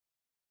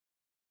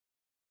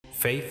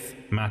Faith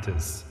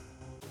Matters.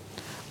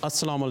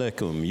 Assalamu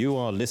alaikum. You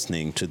are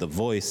listening to The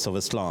Voice of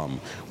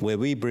Islam, where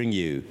we bring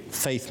you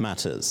Faith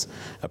Matters,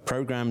 a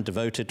program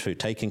devoted to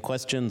taking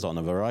questions on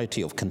a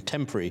variety of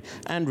contemporary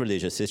and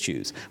religious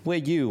issues, where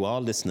you, our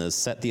listeners,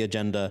 set the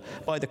agenda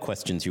by the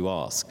questions you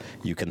ask.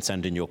 You can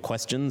send in your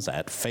questions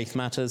at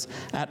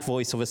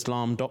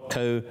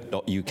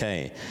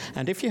faithmatters@voiceofislam.co.uk.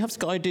 And if you have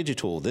Sky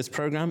Digital, this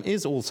program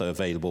is also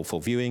available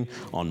for viewing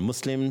on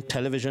Muslim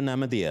Television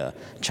Ahmadiyya,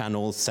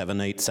 channel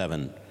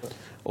 787.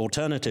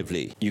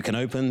 Alternatively, you can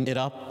open it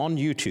up on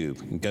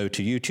YouTube. Go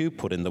to YouTube,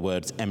 put in the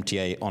words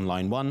MTA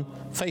Online 1,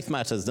 Faith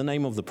Matters, the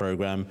name of the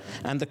program,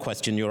 and the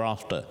question you're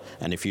after.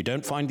 And if you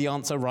don't find the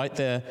answer right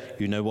there,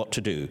 you know what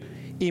to do.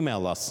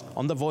 Email us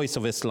on The Voice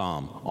of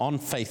Islam on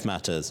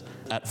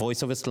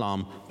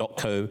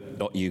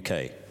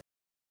faithmatters@voiceofislam.co.uk.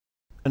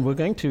 And we're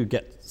going to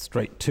get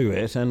straight to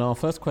it. And our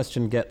first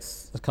question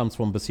comes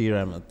from Basir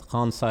Ahmed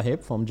Khan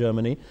Sahib from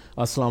Germany.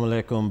 Assalamu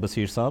alaikum,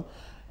 Basir Sahib.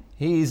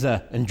 He's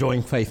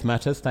enjoying Faith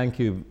Matters. Thank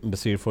you,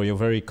 Basir, for your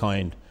very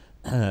kind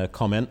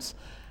comments.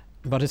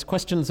 But his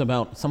question's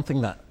about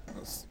something that,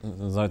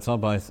 Zaid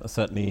Saab,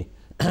 certainly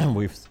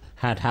we've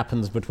had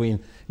happens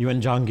between you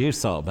and Jahangir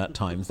Saab at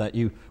times, that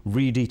you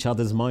read each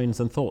other's minds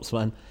and thoughts.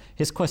 And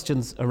his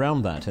question's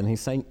around that. And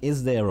he's saying,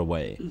 is there a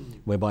way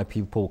whereby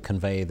people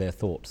convey their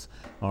thoughts,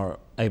 are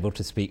able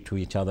to speak to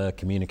each other,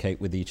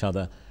 communicate with each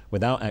other,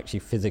 without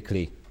actually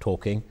physically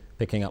talking,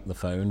 picking up the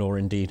phone, or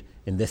indeed,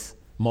 in this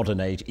modern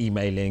age,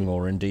 emailing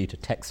or indeed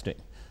texting?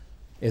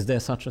 Is there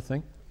such a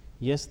thing?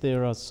 Yes,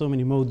 there are so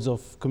many modes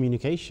of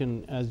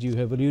communication, as you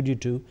have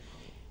alluded to.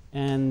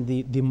 And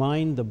the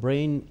mind, the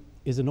brain,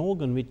 is an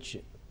organ which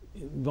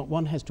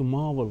one has to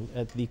marvel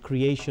at the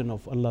creation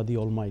of Allah the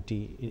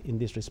Almighty in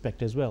this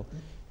respect as well.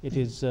 It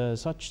is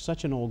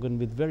such an organ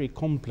with very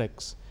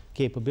complex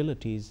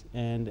capabilities,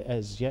 and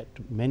as yet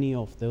many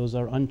of those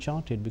are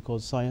uncharted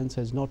because science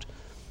has not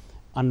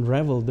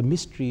unraveled the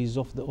mysteries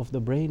of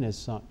the brain as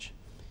such.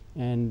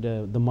 And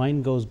the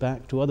mind goes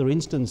back to other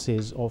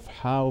instances of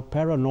how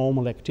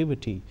paranormal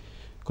activity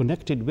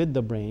connected with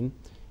the brain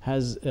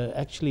has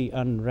actually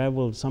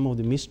unraveled some of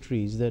the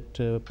mysteries that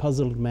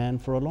puzzled man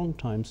for a long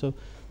time. So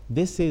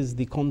this is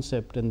the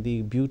concept and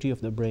the beauty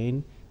of the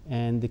brain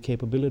and the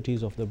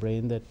capabilities of the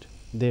brain, that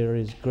there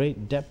is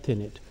great depth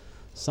in it.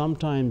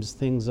 Sometimes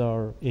things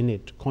are in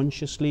it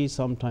consciously,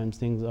 sometimes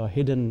things are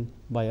hidden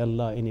by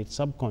Allah in it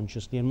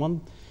subconsciously. And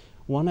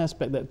one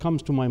aspect that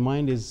comes to my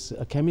mind is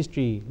a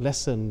chemistry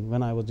lesson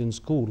when I was in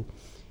school,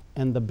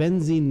 and the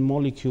benzene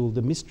molecule,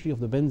 the mystery of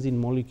the benzene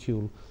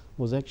molecule,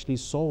 was actually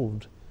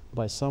solved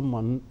by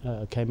someone,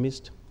 a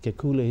chemist,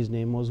 Kekule his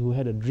name was, who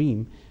had a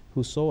dream,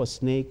 who saw a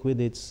snake with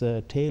its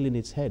tail in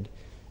its head.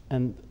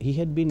 And he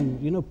had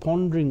been,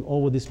 pondering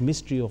over this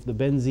mystery of the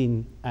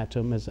benzene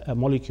atom as a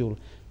molecule,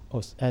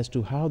 as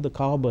to how the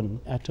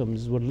carbon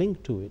atoms were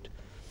linked to it.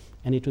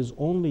 And it was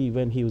only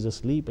when he was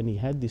asleep and he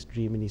had this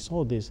dream and he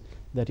saw this,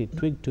 that it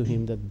twigged to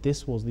him that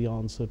this was the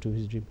answer to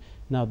his dream.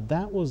 Now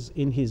that was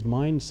in his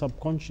mind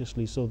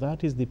subconsciously, so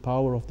that is the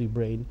power of the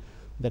brain,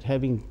 that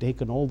having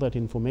taken all that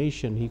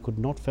information, he could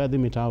not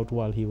fathom it out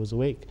while he was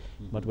awake.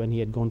 But when he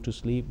had gone to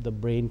sleep, the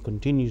brain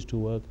continues to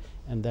work,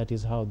 and that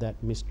is how that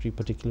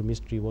particular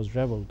mystery was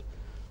reveled.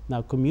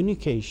 Now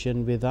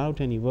communication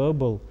without any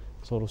verbal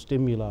sort of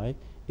stimuli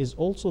is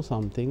also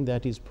something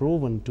that is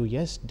proven to,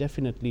 yes,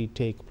 definitely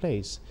take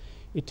place.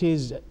 It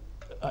is,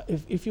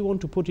 if you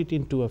want to put it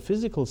into a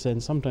physical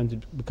sense, sometimes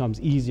it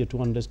becomes easier to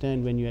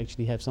understand when you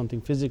actually have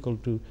something physical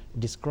to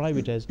describe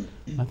it as.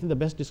 I think the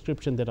best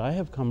description that I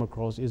have come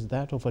across is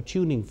that of a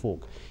tuning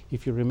fork.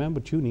 If you remember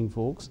tuning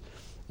forks,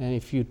 and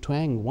if you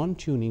twang one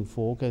tuning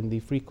fork and the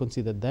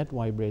frequency that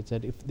vibrates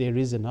at, if there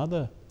is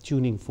another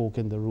tuning fork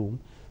in the room,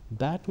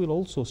 that will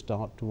also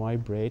start to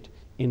vibrate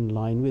in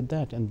line with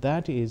that. And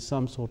that is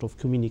some sort of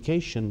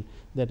communication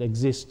that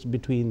exists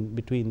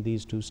between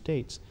these two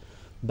states.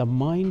 The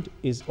mind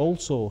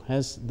also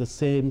has the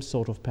same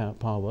sort of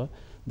power,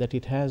 that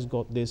it has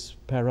got this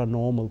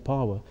paranormal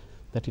power,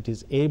 that it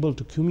is able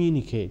to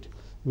communicate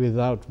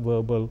without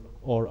verbal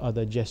or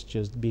other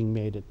gestures being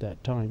made at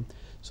that time.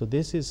 So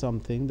this is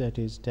something that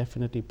is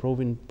definitely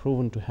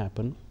proven to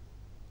happen.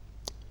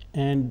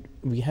 And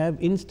we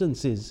have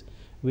instances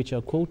which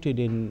are quoted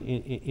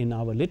in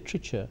our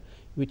literature,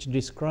 which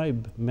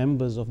describe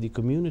members of the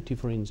community,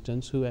 for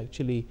instance, who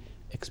actually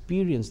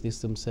experience this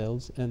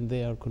themselves, and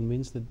they are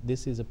convinced that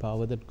this is a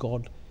power that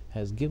God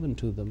has given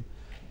to them.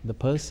 The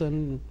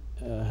person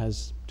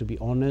has to be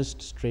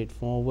honest,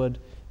 straightforward,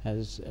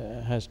 has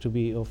to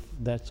be of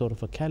that sort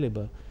of a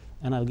caliber.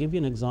 And I'll give you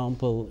an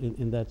example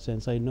in that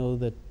sense. I know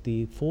that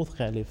the fourth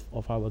caliph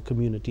of our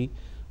community,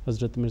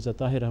 Hazrat Mirza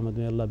Tahir Ahmad,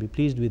 may Allah be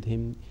pleased with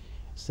him,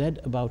 said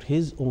about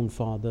his own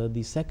father,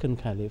 the second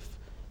caliph,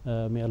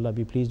 may Allah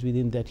be pleased with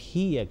him, that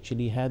he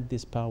actually had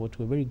this power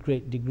to a very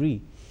great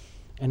degree.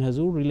 And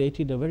Hazur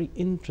related a very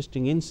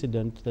interesting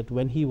incident, that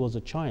when he was a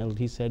child,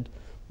 he said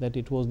that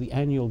it was the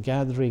annual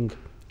gathering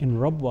in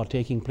Rabwa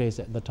taking place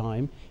at the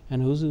time,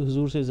 and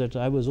Hazur says that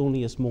I was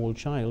only a small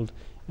child,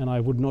 and I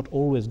would not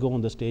always go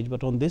on the stage,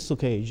 but on this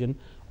occasion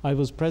I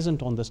was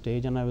present on the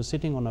stage, and I was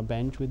sitting on a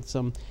bench with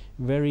some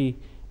very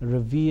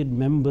revered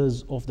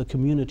members of the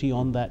community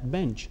on that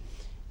bench.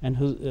 And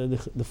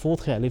the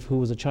fourth caliph, who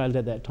was a child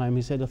at that time,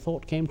 he said, a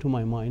thought came to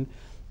my mind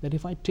that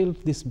if I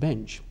tilt this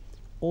bench,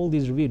 all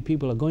these revered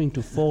people are going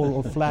to fall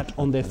or flat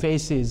on their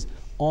faces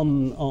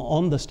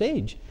on the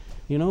stage,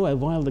 you know,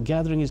 while the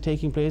gathering is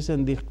taking place,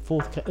 and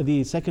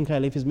the second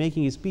caliph is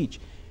making his speech.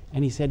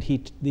 And he said,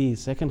 the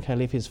second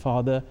caliph, his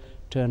father,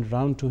 turned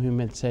round to him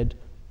and said,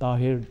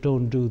 Tahir,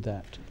 don't do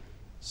that.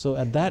 So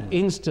at that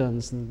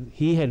instance,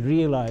 he had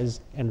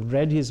realized and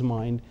read his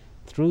mind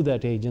through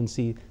that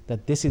agency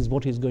that this is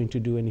what he's going to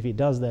do, and if he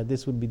does that,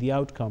 this would be the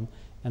outcome,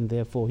 and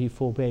therefore he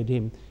forbade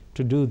him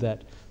to do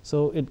that.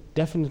 So it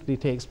definitely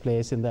takes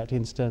place in that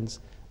instance,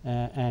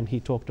 and he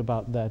talked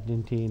about that,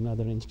 didn't he, in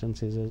other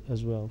instances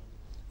as well.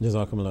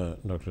 Jazakumullah,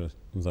 Dr.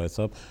 Zaid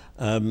Saab.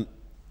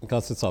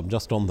 Qasid Saab,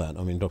 just on that,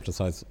 I mean, Dr.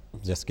 Said's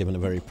just given a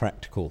very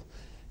practical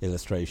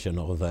illustration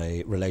of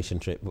a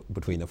relationship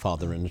between a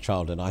father and a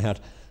child, and I had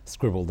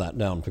scribbled that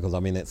down because, I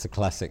mean, it's a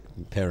classic,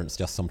 parents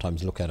just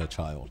sometimes look at a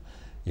child,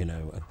 you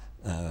know.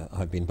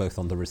 I've been both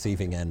on the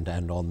receiving end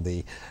and on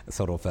the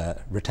sort of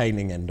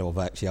retaining end of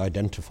actually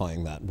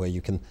identifying that, where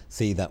you can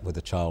see that with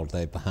a child,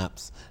 they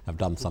perhaps have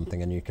done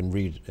something and you can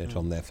read it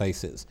on their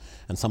faces,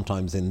 and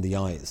sometimes in the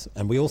eyes.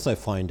 And we also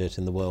find it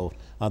in the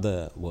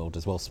other world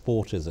as well.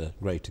 Sport is a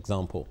great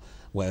example,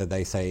 where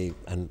they say,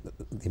 and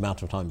the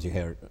amount of times you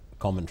hear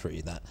commentary,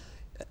 that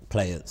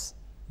players,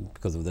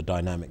 because of the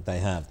dynamic they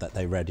have, that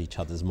they read each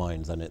other's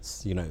minds, and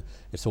it's, you know,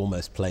 it's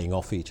almost playing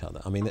off each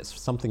other. I mean,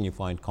 it's something you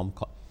find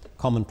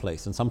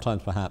commonplace, and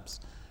sometimes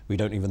perhaps we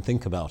don't even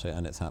think about it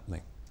and it's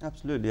happening.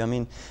 Absolutely. I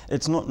mean,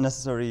 it's not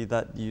necessary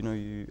that, you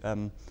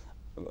know,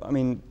 I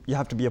mean, you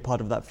have to be a part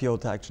of that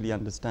field to actually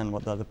understand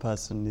what the other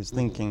person is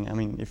thinking. I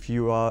mean, if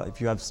you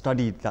have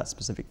studied that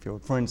specific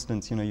field, for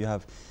instance, you know, you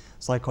have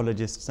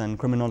psychologists and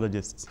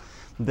criminologists.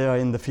 They are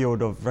in the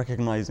field of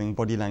recognizing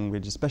body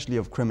language, especially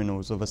of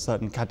criminals of a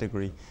certain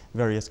category,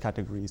 various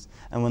categories.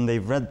 And when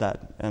they've read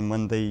that, and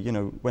when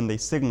they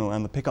signal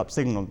and pick up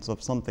signals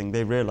of something,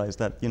 they realize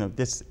that, you know,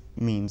 this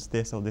means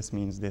this or this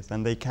means this.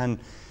 And they can,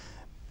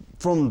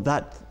 from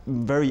that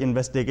very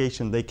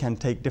investigation, they can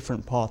take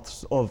different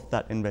paths of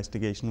that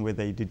investigation where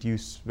they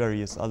deduce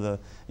various other,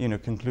 you know,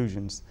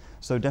 conclusions.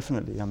 So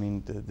definitely, I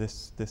mean,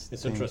 this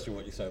It's interesting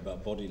what you say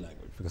about body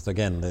language, because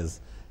again,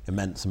 there's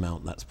immense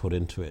amount that's put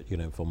into it, you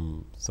know,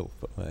 from sort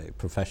of a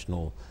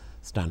professional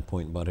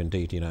standpoint, but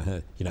indeed, you know,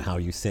 how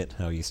you sit,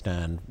 how you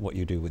stand, what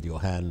you do with your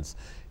hands,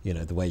 you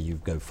know, the way you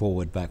go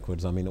forward,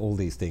 backwards. I mean, all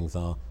these things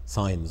are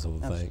signs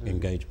of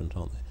engagement,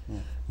 aren't they? Yeah.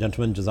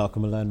 Gentlemen,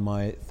 Jazakumullah, and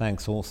my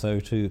thanks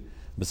also to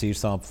Basir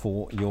Saab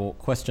for your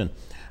question.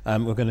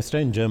 We're going to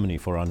stay in Germany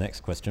for our next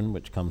question,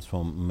 which comes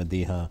from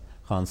Madiha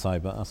Khan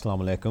Saiba.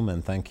 Assalamu alaikum,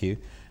 and thank you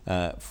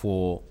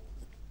for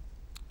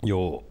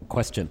your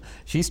question.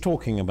 She's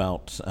talking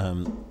about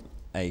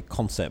a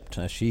concept,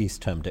 as she's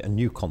termed it, a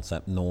new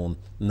concept known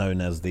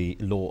as the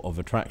law of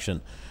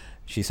attraction.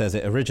 She says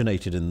it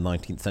originated in the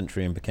 19th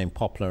century and became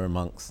popular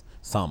amongst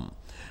some.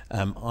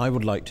 I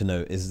would like to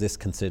know, is this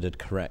considered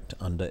correct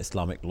under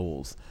Islamic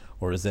laws,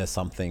 or is there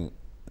something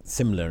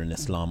similar in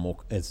Islam, or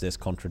is this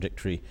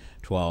contradictory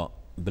to our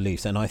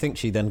beliefs? And I think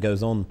she then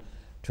goes on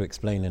to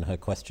explain in her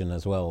question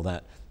as well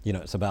that, you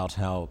know, it's about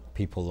how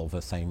people of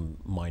the same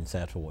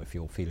mindset, or if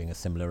you're feeling a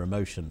similar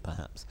emotion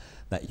perhaps,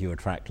 that you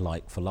attract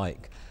like for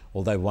like.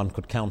 Although one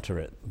could counter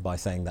it by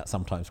saying that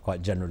sometimes,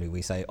 quite generally,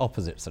 we say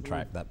opposites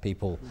attract, that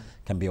people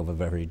can be of a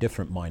very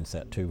different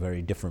mindset, two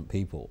very different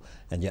people,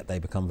 and yet they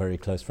become very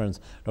close friends.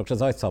 Dr.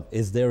 Zaid Saab,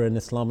 is there an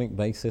Islamic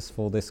basis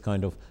for this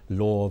kind of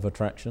law of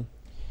attraction?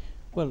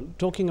 Well,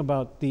 talking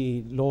about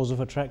the laws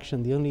of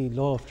attraction, the only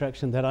law of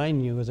attraction that I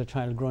knew as a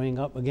child growing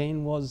up,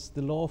 again, was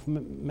the law of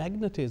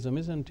magnetism,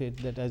 isn't it?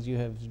 That, as you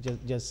have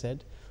just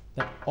said,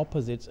 that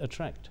opposites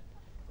attract,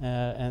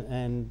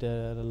 and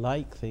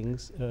like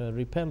things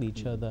repel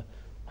each other.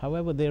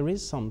 However, there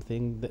is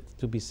something that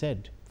to be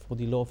said for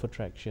the law of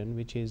attraction,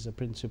 which is a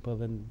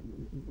principle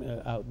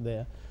out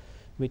there,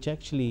 which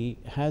actually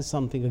has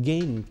something,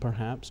 again,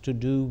 perhaps, to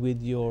do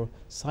with your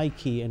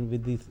psyche and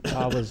with the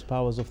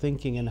powers of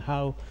thinking, and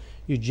how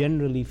you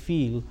generally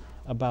feel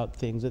about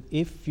things. That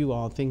if you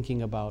are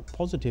thinking about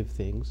positive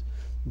things,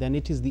 then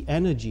it is the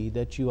energy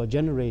that you are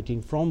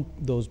generating from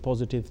those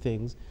positive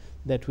things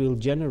that will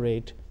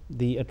generate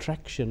the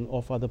attraction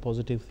of other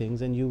positive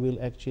things, and you will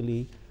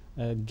actually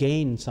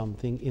gain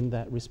something in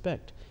that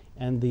respect.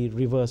 And the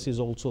reverse is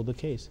also the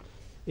case.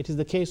 It is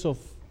the case of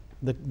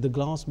the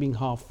glass being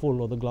half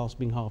full or the glass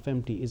being half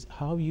empty, is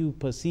how you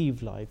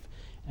perceive life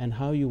and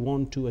how you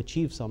want to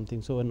achieve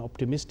something. So an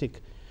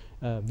optimistic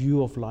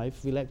view of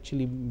life will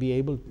actually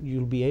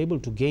you'll be able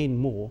to gain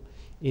more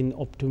in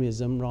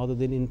optimism rather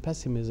than in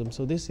pessimism.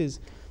 So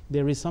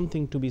there is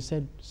something to be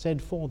said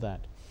for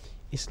that.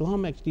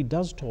 Islam actually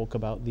does talk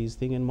about these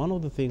things, and one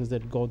of the things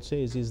that God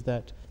says is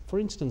that, for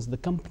instance, the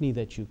company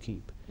that you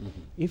keep.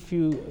 If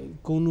you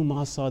kunu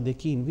ma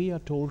sadiqin, we are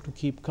told to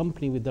keep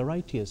company with the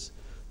righteous.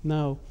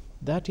 Now,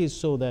 That is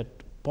so that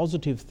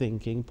positive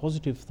thinking,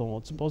 positive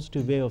thoughts,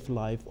 positive way of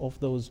life of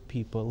those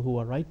people who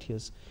are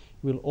righteous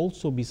will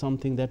also be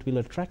something that will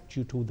attract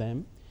you to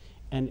them,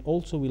 and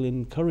also will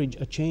encourage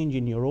a change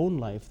in your own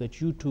life, that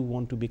you too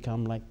want to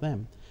become like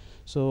them.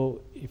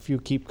 So if you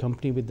keep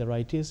company with the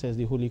righteous, as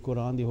the Holy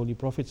Quran, the Holy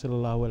Prophet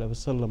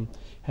ﷺ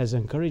has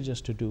encouraged us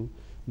to do,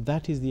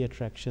 that is the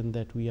attraction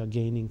that we are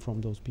gaining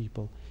from those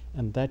people,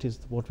 and that is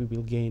what we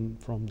will gain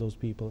from those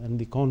people. And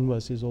the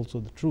converse is also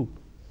the true,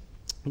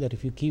 that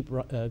if you keep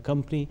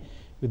company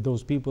with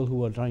those people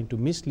who are trying to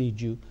mislead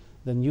you,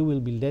 then you will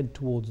be led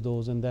towards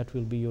those, and that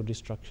will be your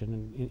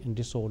destruction and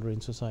disorder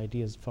in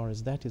society as far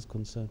as that is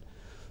concerned.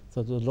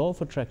 So the law of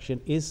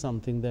attraction is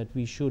something that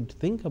we should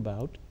think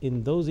about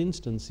in those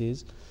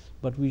instances,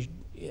 but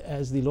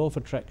as the law of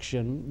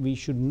attraction, we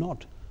should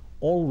not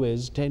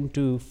always tend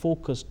to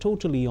focus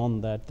totally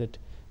on that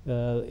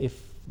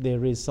if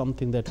there is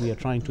something that we are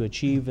trying to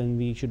achieve, and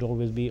we should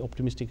always be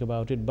optimistic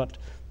about it, but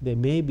there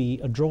may be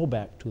a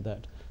drawback to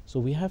that. So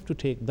we have to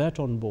take that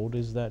on board,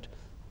 is that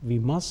we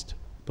must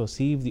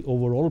perceive the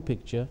overall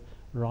picture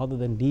rather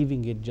than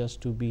leaving it just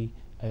to be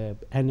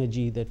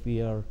energy that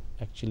we are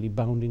actually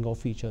bounding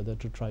off each other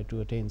to try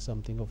to attain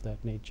something of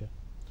that nature.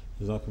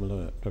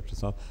 Jazakumullah, Dr.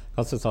 Saab.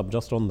 Qasir Saab,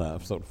 just on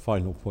that sort of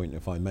final point,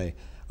 if I may,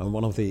 and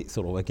one of the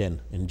sort of,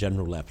 again, in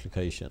general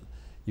application,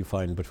 you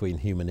find between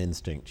human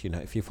instinct,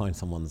 if you find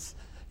someone's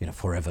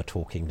forever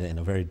talking in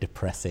a very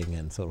depressing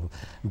and sort of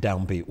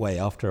downbeat way,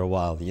 after a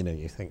while,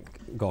 you think,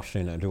 gosh,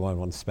 do I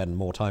want to spend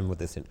more time with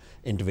this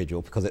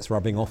individual, because it's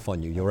rubbing off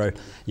on you.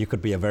 You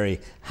could be a very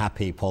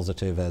happy,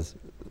 positive, as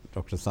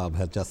Dr. Saab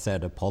had just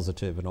said, a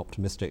positive and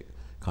optimistic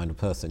kind of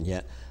person,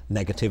 yet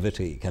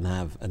negativity can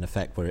have an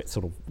effect where it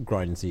sort of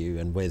grinds you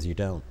and wears you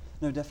down.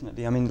 No,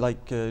 definitely. I mean,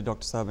 like Dr.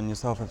 Saab and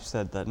yourself have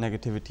said, that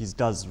negativity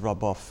does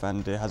rub off,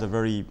 and it has a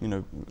very,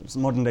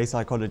 modern day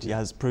psychology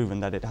has proven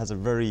that it has a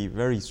very,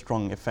 very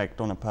strong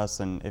effect on a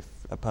person if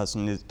a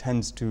person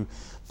tends to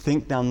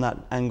think down that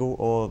angle,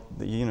 or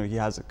he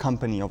has a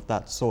company of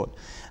that sort.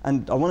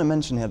 And I want to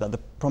mention here that the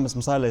Promised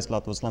Messiah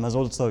ﷺ has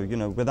also,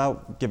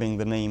 without giving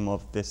the name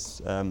of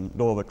this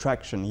law of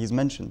attraction, he's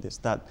mentioned this,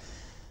 that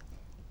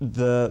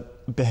the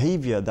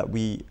behavior that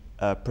we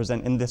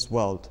present in this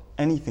world,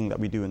 anything that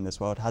we do in this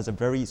world, has a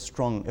very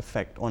strong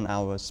effect on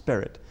our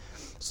spirit.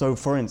 So,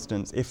 for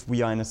instance, if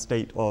we are in a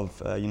state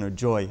of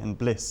joy and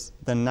bliss,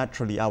 then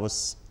naturally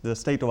the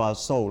state of our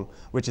soul,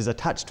 which is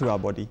attached to our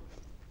body,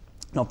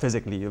 not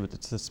physically,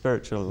 it's a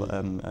spiritual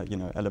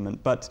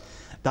element, but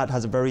that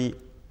has a very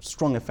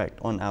strong effect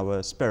on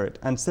our spirit.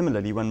 And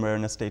similarly, when we're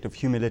in a state of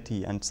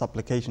humility and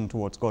supplication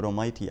towards God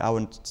Almighty,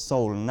 our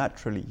soul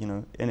naturally,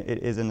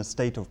 it is in a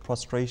state of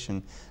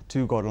prostration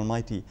to God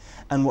Almighty.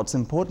 And what's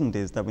important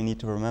is that we need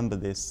to remember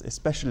this,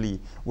 especially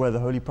where the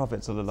Holy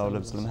Prophet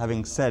ﷺ,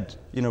 having said,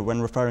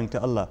 when referring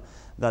to Allah,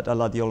 that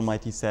Allah the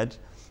Almighty said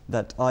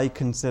that I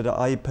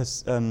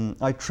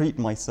treat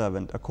my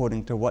servant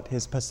according to what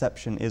his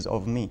perception is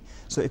of me.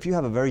 So if you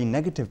have a very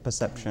negative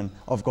perception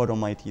of God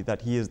Almighty, that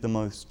he is the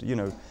most,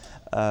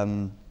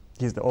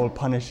 he's the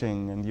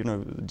all-punishing and,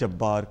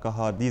 Jabbar,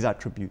 Qahar, these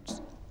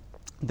attributes,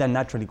 then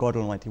naturally God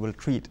Almighty will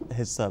treat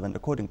his servant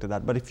according to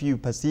that. But if you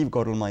perceive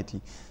God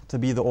Almighty to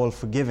be the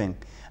all-forgiving,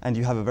 and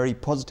you have a very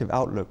positive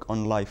outlook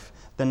on life,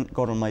 then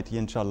God Almighty,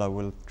 inshallah,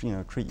 will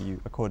treat you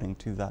according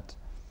to that.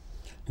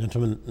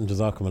 Gentlemen,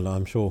 Jazakumullah,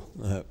 I'm sure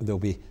there'll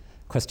be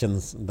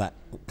questions that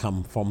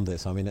come from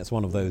this. I mean, it's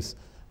one of those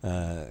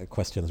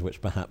questions which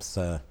perhaps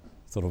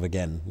sort of,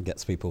 again,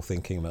 gets people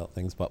thinking about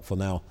things, but for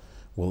now,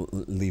 we'll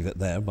leave it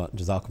there. But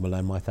Jazakumullah,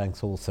 and my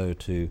thanks also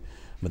to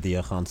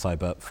Madhia Khan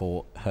Saiba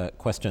for her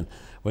question.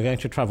 We're going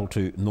to travel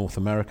to North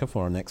America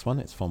for our next one.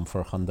 It's from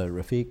Farhanda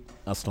Rafiq.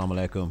 Assalamu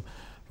alaikum,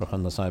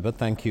 Farhanda Saiba.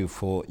 Thank you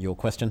for your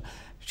question.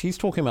 She's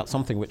talking about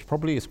something which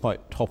probably is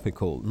quite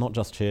topical, not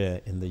just here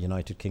in the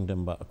United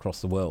Kingdom, but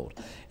across the world.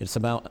 It's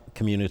about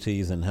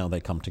communities and how they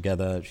come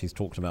together. She's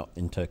talked about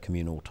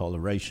intercommunal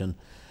toleration,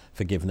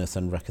 forgiveness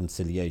and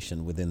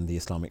reconciliation within the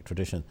Islamic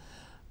tradition.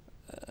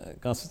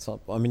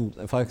 I mean,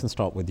 if I can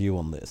start with you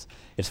on this,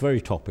 it's very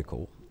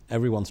topical.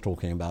 Everyone's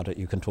talking about it.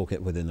 You can talk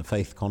it within a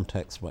faith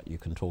context, but you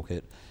can talk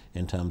it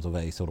in terms of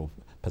a sort of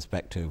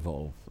perspective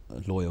of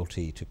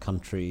loyalty to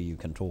country. You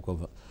can talk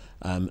of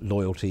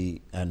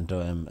loyalty and,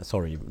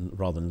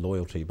 rather than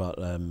loyalty, but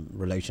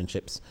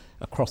relationships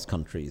across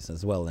countries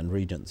as well and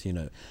regions,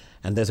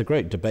 And there's a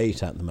great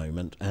debate at the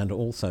moment, and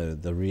also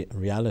the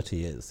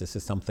reality is this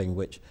is something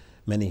which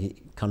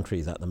many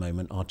countries at the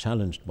moment are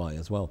challenged by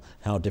as well,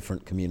 how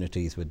different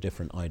communities with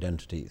different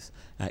identities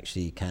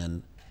actually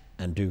can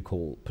and do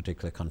call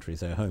particular countries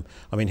their home.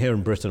 I mean, here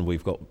in Britain,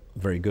 we've got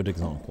very good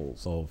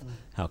examples of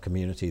how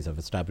communities have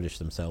established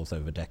themselves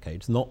over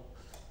decades.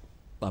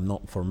 I'm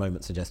not for a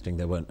moment suggesting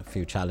there weren't a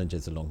few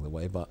challenges along the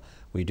way, but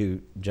we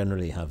do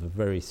generally have a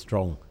very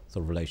strong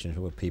sort of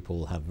relationship where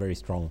people have very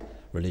strong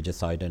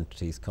religious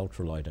identities,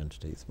 cultural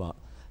identities, but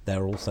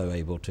they're also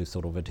able to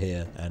sort of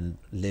adhere and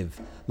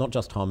live not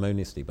just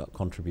harmoniously, but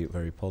contribute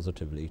very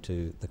positively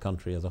to the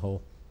country as a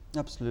whole.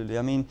 Absolutely.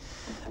 I mean,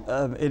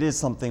 it is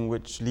something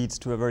which leads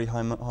to a very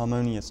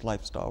harmonious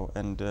lifestyle,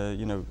 and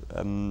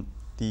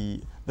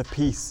the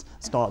peace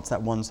starts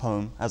at one's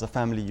home as a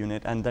family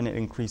unit, and then it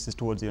increases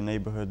towards your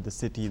neighborhood, the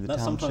city, the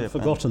That's township. sometimes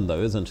forgotten,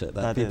 though, isn't it?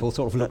 That people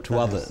sort of look to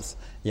others.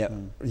 Yeah,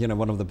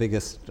 one of the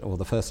biggest or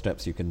the first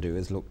steps you can do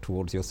is look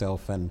towards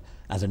yourself and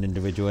as an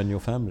individual and your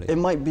family. It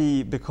might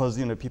be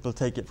because people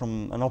take it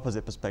from an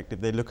opposite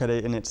perspective. They look at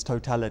it in its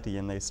totality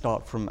and they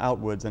start from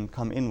outwards and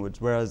come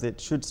inwards, whereas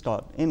it should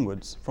start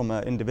inwards from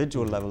an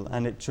individual level,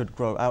 and it should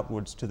grow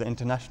outwards to the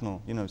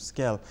international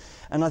scale.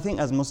 And I think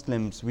as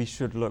Muslims we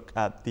should look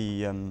at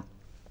the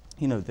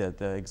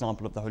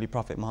example of the Holy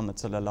Prophet Muhammad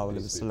sallallahu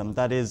alaihi wasallam.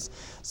 That is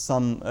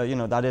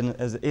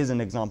is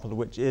an example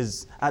which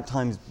is at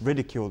times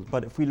ridiculed,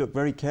 but if we look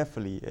very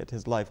carefully at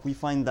his life, we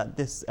find that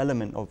this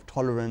element of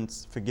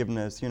tolerance,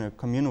 forgiveness,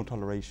 communal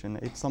toleration,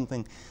 it's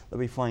something that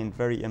we find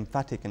very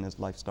emphatic in his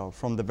lifestyle.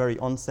 From the very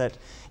onset,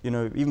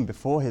 even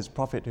before his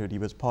prophethood, he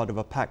was part of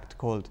a pact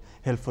called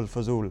Hilful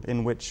Fuzul,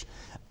 in which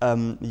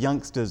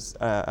youngsters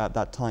at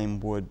that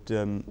time would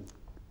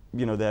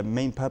their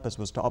main purpose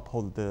was to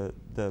uphold the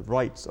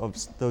rights of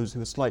those who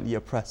were slightly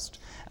oppressed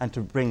and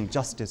to bring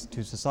justice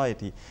to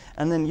society.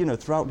 And then,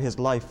 throughout his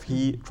life,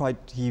 he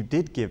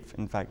did give,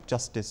 in fact,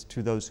 justice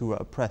to those who were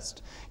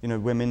oppressed.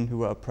 Women who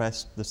were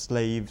oppressed, the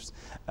slaves,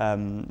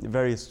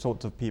 various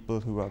sorts of people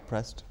who were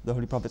oppressed. The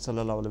Holy Prophet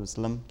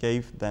ﷺ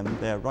gave them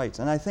their rights.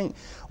 And I think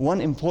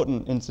one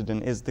important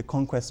incident is the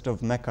conquest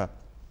of Mecca,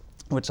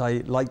 which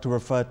I like to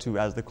refer to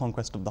as the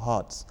conquest of the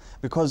hearts,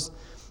 because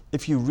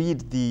if you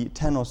read the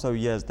 10 or so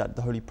years that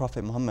the Holy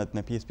Prophet Muhammad,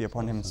 may peace be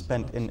upon him,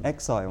 spent in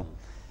exile,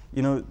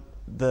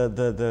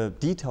 the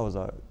details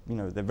are,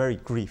 they're very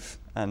brief.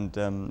 And,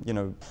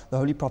 the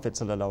Holy Prophet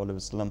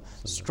ﷺ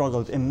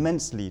struggled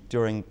immensely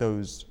during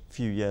those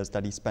few years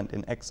that he spent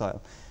in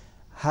exile.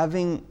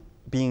 Having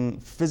been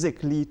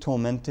physically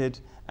tormented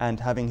and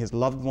having his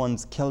loved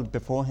ones killed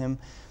before him,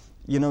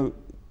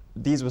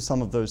 these were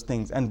some of those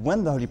things. And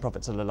when the Holy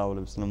Prophet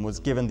ﷺ was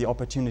given the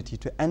opportunity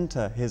to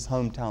enter his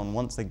hometown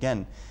once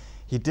again,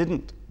 he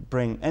didn't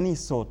bring any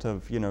sort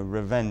of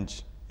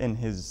revenge in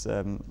his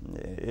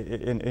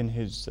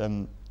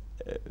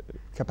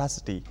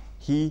capacity.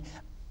 He,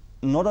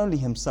 not only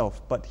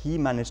himself, but he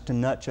managed to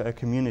nurture a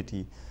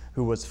community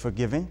who was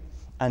forgiving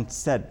and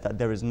said that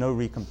there is no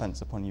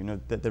recompense upon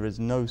you, that there is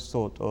no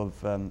sort of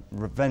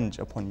revenge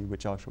upon you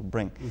which I shall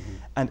bring.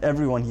 And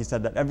everyone, he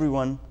said that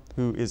everyone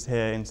who is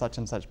here in such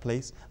and such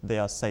place, they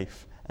are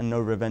safe, and no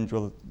revenge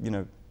will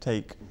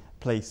take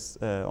place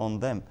on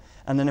them.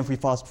 And then if we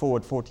fast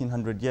forward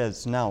 1400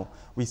 years now,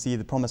 we see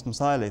the promised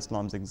Messiah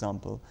Islam's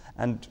example,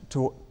 and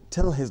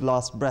till his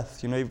last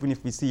breath, even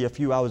if we see a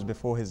few hours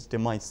before his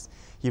demise,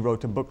 he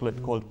wrote a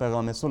booklet called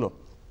Paygam-e-Suluh,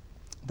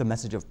 the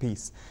message of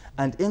peace.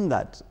 And in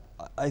that,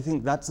 I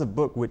think that's a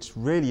book which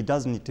really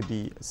does need to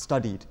be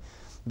studied,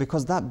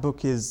 because that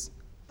book is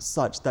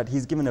such that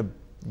he's given a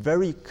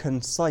very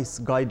concise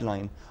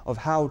guideline of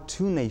how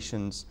two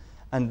nations,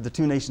 and the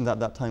two nations at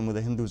that time were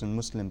the Hindus and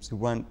Muslims, who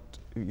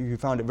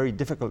found it very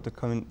difficult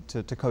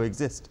to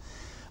coexist.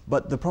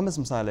 But the promised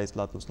Messiah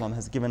ﷺ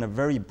has given a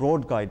very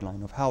broad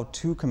guideline of how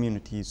two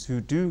communities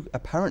who do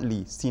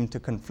apparently seem to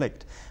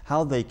conflict,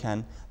 how they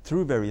can,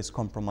 through various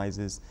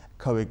compromises,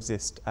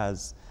 coexist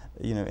as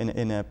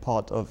in a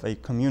part of a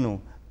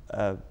communal,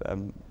 a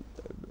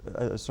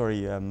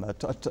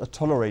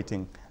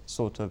tolerating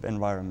sort of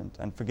environment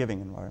and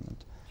forgiving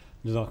environment.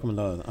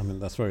 Jazakumullah. I mean,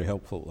 that's very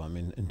helpful. I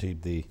mean,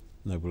 indeed, the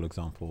noble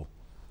example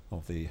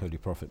of the Holy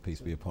Prophet,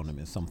 peace be upon him,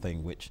 is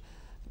something which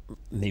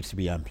needs to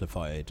be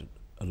amplified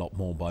a lot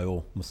more by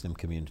all Muslim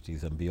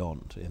communities and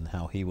beyond in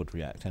how he would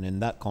react. And in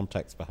that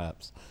context,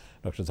 perhaps,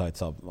 Dr. Zaid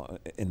Saab,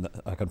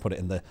 I can put it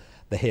in the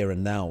here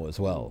and now as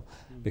well,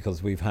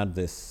 because we've had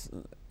this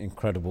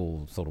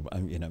incredible sort of,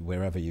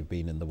 wherever you've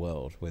been in the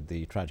world, with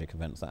the tragic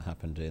events that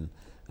happened in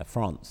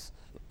France,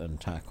 an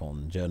attack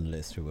on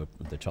journalists who were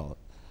the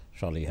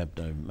Charlie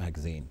Hebdo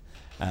magazine.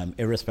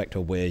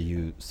 Irrespective of where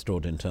you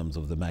stood in terms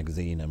of the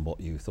magazine and what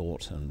you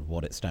thought and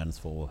what it stands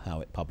for,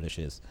 how it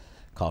publishes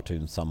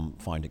cartoons, some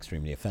find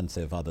extremely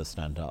offensive, others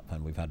stand up,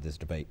 and we've had this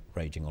debate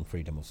raging on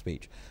freedom of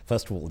speech.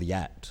 First of all, the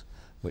act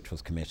which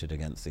was committed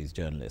against these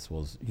journalists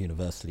was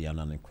universally and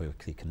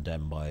unequivocally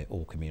condemned by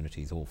all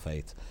communities, all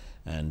faiths,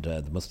 and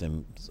the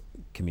Muslim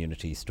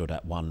community stood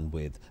at one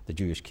with the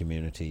Jewish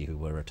community, who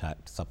were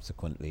attacked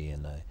subsequently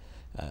in a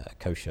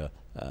kosher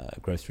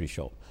grocery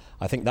shop.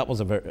 I think that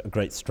was a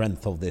great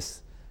strength of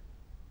this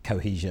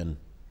cohesion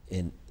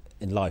in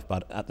life,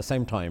 but at the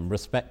same time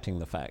respecting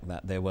the fact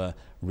that there were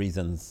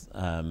reasons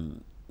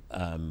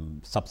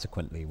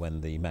subsequently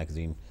when the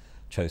magazine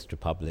chose to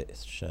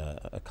publish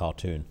a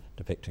cartoon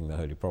depicting the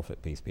Holy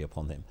Prophet, peace be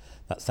upon him,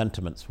 that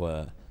sentiments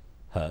were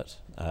hurt.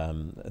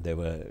 There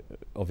were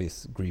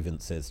obvious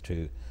grievances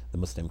to the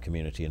Muslim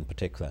community in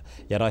particular.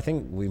 Yet I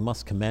think we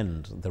must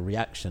commend the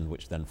reaction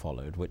which then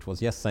followed, which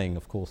was, yes, saying,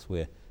 of course,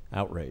 we're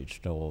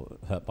outraged or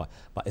hurt by.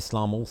 But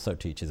Islam also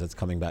teaches, it's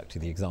coming back to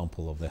the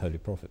example of the Holy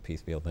Prophet,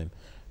 peace be upon him,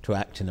 to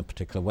act in a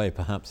particular way.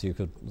 Perhaps you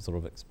could sort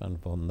of expand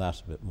upon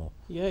that a bit more.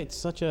 Yeah, it's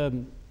such a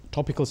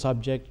topical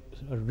subject,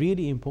 a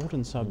really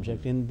important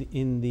subject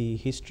in the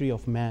history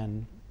of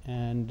man,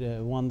 and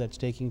one that's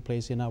taking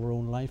place in our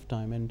own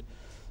lifetime. And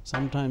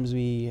sometimes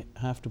we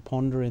have to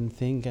ponder and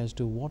think as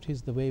to what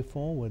is the way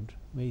forward.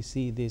 We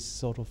see this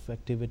sort of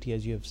activity,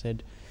 as you have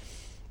said,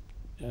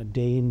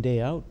 day in,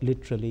 day out,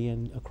 literally,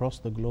 and across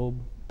the globe,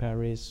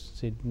 Paris,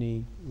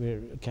 Sydney,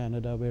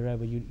 Canada,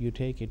 wherever you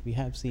take it, we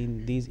have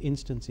seen these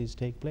instances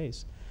take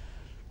place.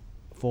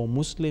 For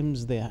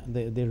Muslims,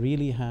 they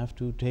really have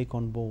to take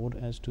on board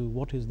as to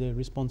what is their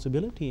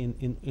responsibility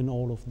in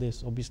all of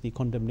this. Obviously,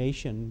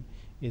 condemnation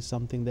is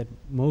something that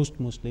most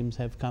Muslims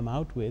have come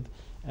out with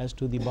as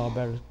to the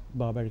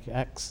barbaric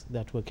acts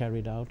that were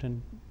carried out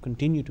and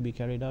continue to be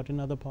carried out in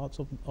other parts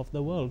of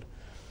the world.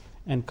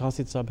 And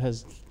Qasid Sahib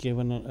has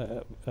given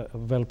a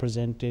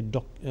well-presented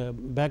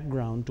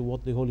background to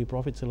what the Holy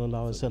Prophet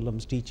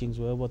ﷺ's teachings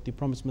were, what the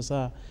Promised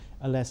Messiah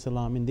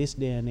ﷺ in this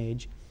day and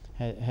age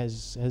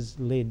has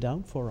laid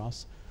down for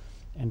us.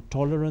 And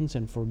tolerance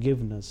and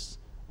forgiveness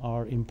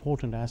are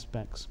important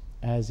aspects,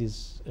 as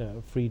is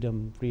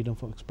freedom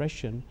for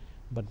expression,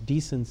 but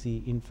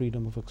decency in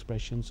freedom of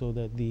expression, so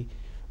that the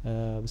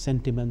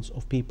sentiments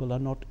of people are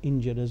not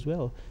injured as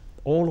well.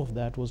 All of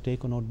that was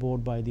taken on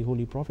board by the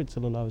Holy Prophet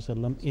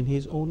ﷺ in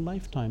his own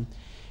lifetime.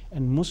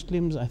 And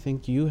Muslims, I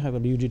think you have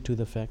alluded to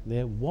the fact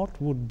there,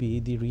 what would be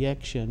the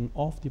reaction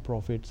of the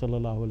Prophet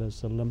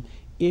ﷺ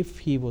if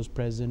he was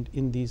present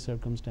in these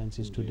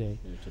circumstances today?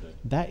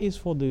 That is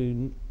for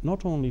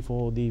not only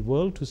for the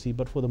world to see,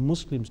 but for the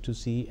Muslims to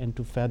see and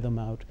to fathom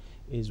out,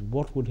 is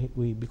what would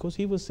we, because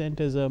he was sent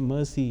as a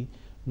mercy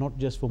not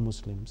just for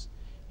Muslims.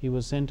 He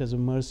was sent as a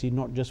mercy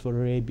not just for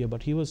Arabia,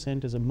 but he was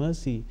sent as a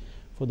mercy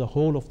for the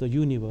whole of the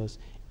universe,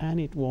 and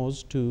it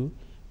was to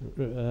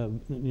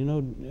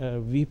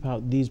weep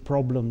out these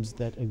problems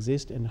that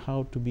exist and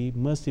how to be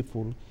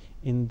merciful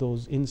in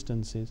those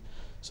instances.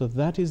 So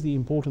that is the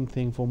important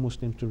thing for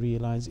Muslims to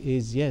realize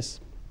is, yes,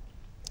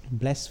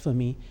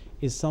 blasphemy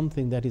is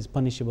something that is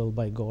punishable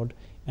by God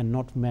and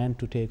not man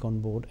to take on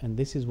board. And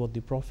this is what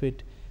the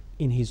Prophet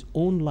in his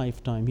own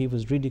lifetime, he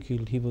was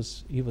ridiculed, he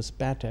was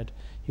spat at,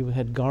 he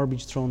had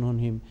garbage thrown on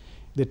him,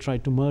 they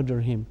tried to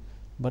murder him,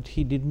 but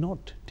he did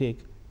not take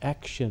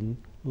action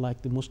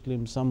like the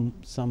Muslims,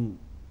 some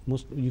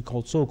you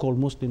call so-called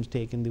Muslims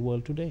take in the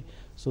world today.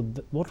 So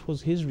what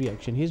was his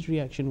reaction? His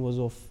reaction was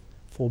of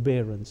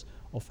forbearance,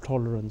 of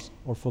tolerance,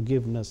 or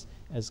forgiveness,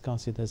 as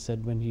Qasid has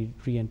said when he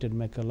re-entered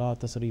Mecca, La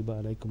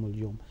tasriba alaykum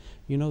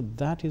al-yawm.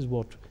 That is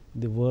what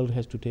the world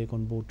has to take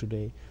on board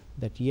today,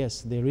 that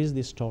yes, there is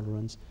this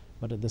tolerance,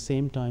 but at the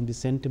same time the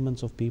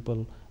sentiments of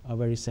people are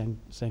very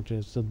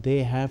sanctuary. So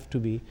they have to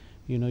be,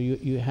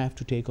 you have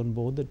to take on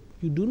board that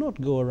you do not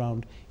go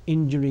around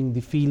injuring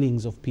the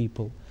feelings of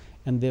people,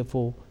 and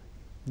therefore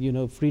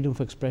freedom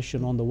of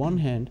expression on the one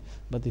hand,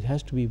 but it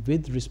has to be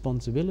with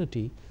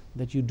responsibility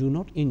that you do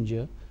not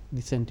injure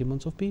the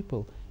sentiments of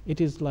people.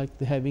 It is like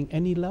having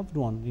any loved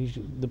one.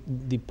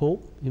 The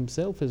Pope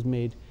himself has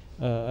made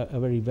a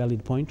very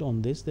valid point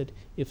on this, that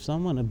if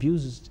someone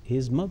abuses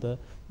his mother,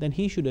 then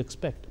he should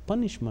expect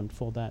punishment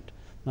for that.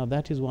 Now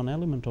that is one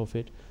element of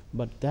it,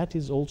 but that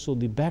is also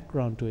the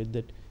background to it,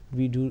 that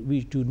we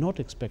do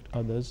not expect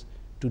others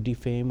to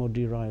defame or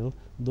deride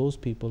those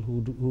people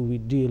who we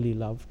dearly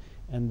love,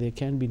 and there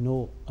can be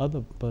no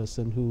other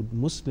person who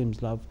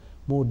Muslims love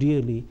more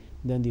dearly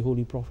than the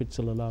Holy Prophet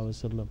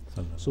ﷺ.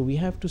 So we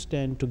have to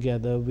stand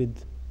together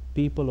with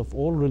people of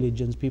all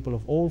religions, people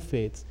of all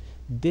faiths.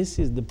 This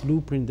is the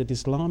blueprint that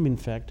Islam, in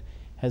fact,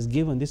 has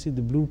given. This is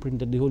the blueprint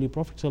that the Holy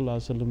Prophet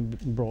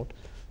ﷺ brought.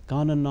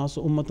 Kana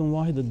nasu ummatun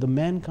wahida. The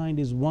mankind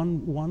is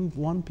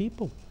one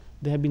people.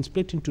 They have been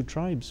split into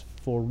tribes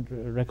for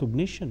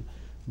recognition,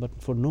 but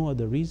for no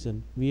other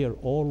reason. We are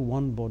all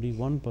one body,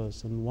 one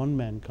person, one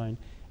mankind,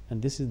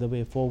 and this is the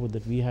way forward,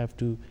 that we have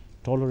to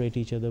tolerate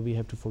each other, we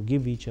have to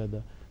forgive each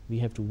other, we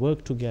have to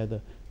work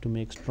together to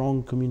make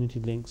strong community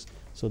links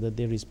so that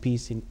there is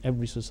peace in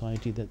every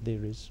society that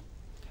there is.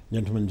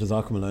 Gentlemen,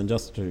 Jazakumullah, and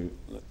just to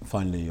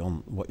finally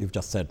on what you've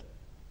just said,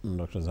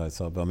 Dr. Zaid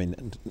Saab, I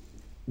mean,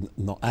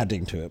 not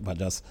adding to it, but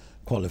just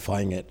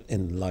qualifying it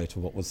in light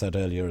of what was said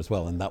earlier as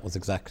well, and that was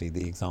exactly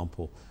the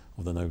example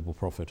of the noble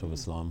Prophet of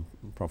Islam,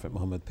 Prophet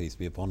Muhammad, peace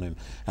be upon him.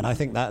 And I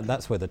think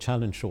that's where the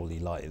challenge surely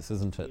lies,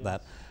 isn't it? Yes.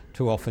 That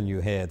too often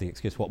you hear the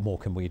excuse, what more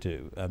can we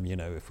do?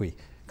 If we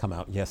come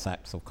out, yes,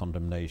 acts of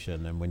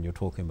condemnation, and when you're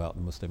talking about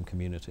the Muslim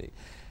community.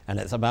 And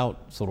it's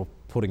about sort of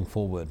putting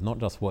forward, not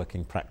just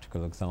working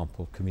practical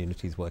example of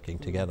communities working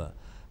together,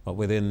 but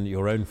within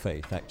your own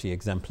faith, actually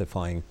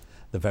exemplifying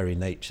the very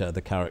nature,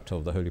 the character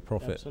of the Holy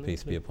Prophet, Absolutely.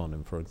 peace be upon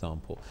him, for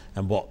example,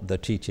 and what the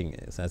teaching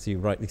is. As you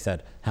rightly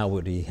said, how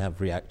would he have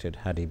reacted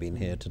had he been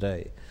here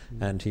today?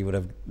 And he would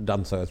have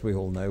done so, as we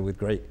all know, with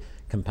great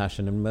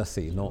compassion and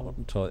mercy, not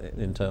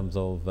in terms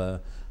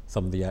of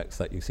some of the acts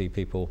that you see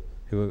people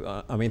who,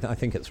 I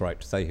think it's right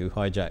to say, who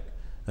hijack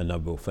a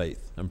noble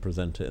faith and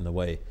present it in a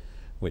way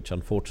which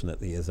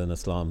unfortunately is an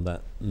Islam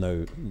that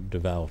no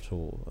devout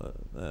or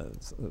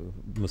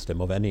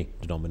Muslim of any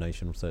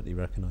denomination will certainly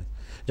recognize.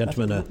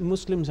 Gentlemen,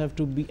 Muslims have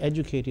to be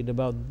educated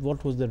about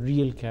what was the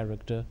real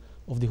character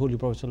of the Holy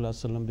Prophet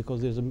ﷺ,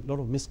 because there's a lot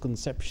of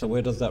misconception. so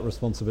where does that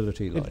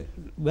responsibility lie?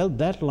 Well,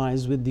 that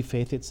lies with the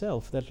faith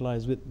itself. That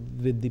lies with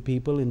the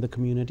people in the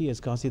community. As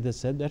Qasid has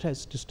said, that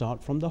has to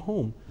start from the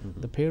home.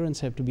 The parents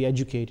have to be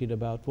educated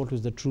about what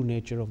was the true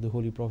nature of the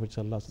Holy Prophet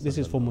ﷺ. This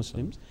is for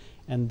Muslims.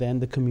 And then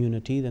the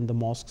community, then the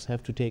mosques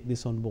have to take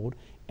this on board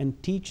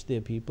and teach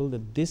their people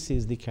that this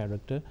is the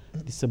character,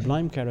 the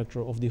sublime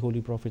character of the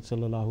Holy Prophet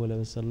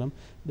ﷺ.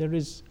 There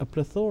is a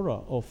plethora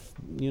of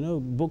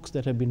books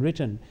that have been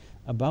written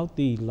about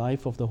the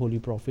life of the Holy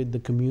Prophet. The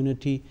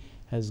community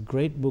has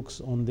great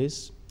books on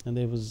this, and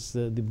there was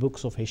the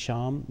books of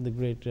Hisham, the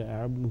great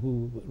Arab,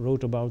 who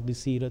wrote about the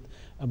Sirat,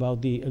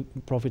 about the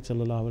Prophet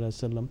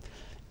ﷺ.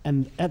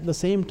 And at the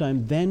same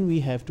time, then we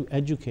have to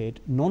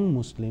educate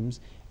non-Muslims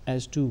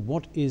as to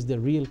what is the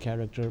real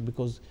character,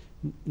 because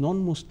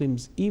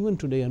non-Muslims, even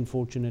today,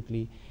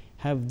 unfortunately,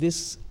 have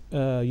this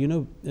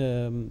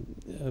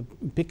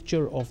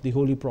picture of the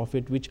Holy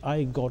Prophet, which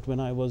I got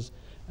when I was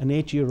an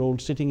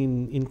 8-year-old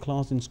sitting in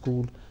class in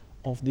school,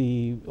 of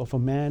a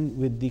man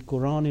with the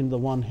Quran in the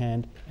one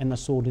hand and a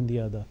sword in the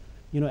other.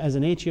 As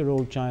an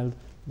 8-year-old child,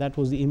 that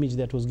was the image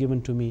that was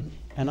given to me,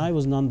 and I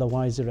was none the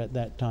wiser at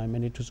that time.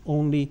 And it was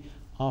only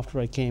after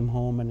I came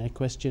home and I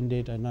questioned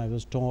it and I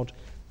was taught,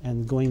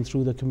 and going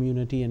through the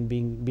community and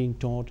being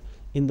taught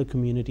in the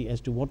community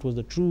as to what was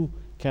the true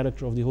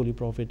character of the Holy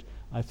Prophet,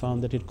 I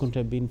found that it couldn't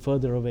have been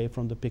further away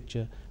from the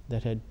picture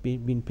that had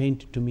been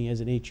painted to me as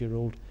an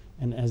 8-year-old.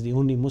 And as the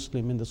only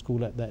Muslim in the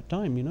school at that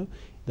time,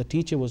 the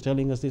teacher was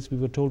telling us this. We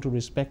were told to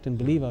respect and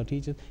believe our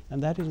teachers,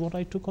 and that is what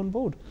I took on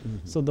board.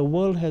 So the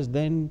world has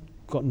then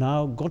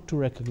got to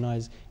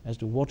recognize as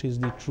to what is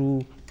the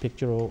true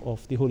picture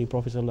of the Holy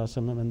Prophet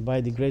ﷺ. And by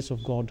the grace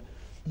of God,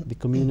 the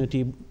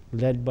community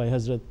led by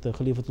Hazrat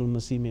Khalifatul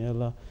Masih, may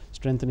Allah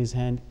strengthen his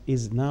hand,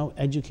 is now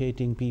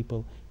educating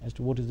people as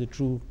to what is the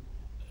true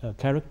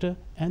character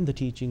and the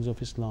teachings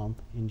of Islam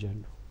in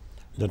general.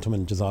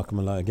 Gentlemen,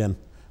 Jazakumullah, again,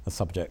 a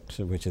subject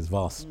which is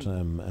vast,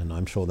 and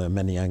I'm sure there are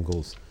many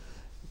angles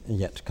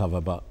yet to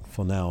cover, but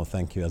for now,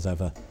 thank you as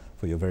ever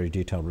for your very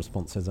detailed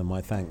responses, and my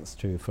thanks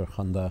to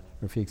Farkhanda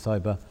Rafiq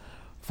Saiba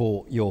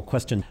for your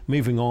question.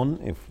 Moving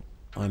on, if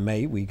I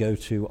may, we go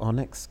to our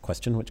next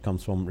question, which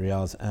comes from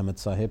Riaz Ahmed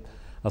Sahib.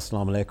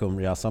 Assalamu alaikum,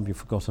 Riaz Sahib. You've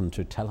forgotten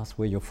to tell us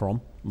where you're from,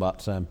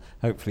 but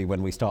hopefully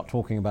when we start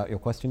talking about your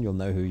question, you'll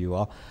know who you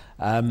are.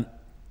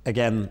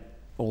 Again,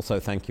 also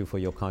thank you for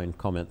your kind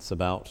comments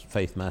about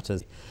faith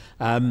matters.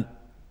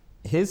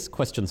 His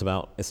questions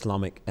about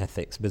Islamic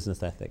ethics,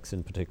 business ethics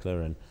in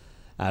particular, and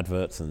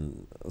adverts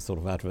and sort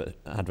of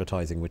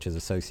advertising which is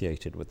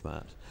associated with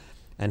that.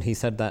 And he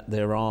said that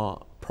there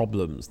are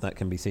problems that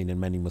can be seen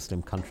in many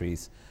Muslim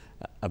countries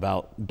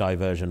about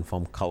diversion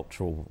from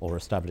cultural or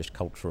established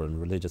cultural and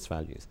religious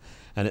values.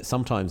 And it's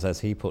sometimes, as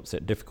he puts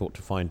it, difficult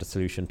to find a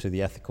solution to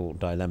the ethical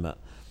dilemma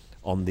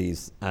on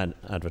these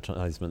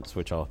advertisements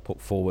which are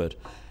put forward.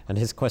 And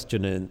his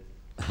question is,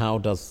 how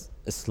does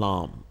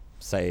Islam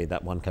say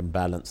that one can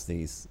balance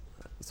these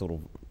sort of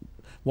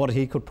what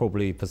he could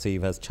probably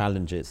perceive as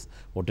challenges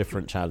or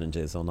different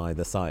challenges on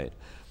either side?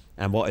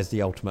 And what is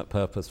the ultimate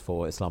purpose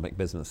for Islamic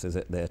business? Is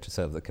it there to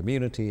serve the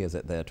community? Is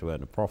it there to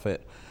earn a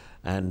profit?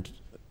 And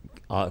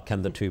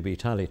can the two be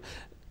tallied?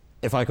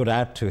 If I could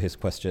add to his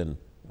question,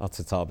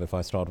 Asid Saab, if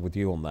I started with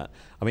you on that.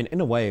 I mean, in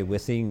a way, we're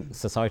seeing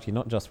society,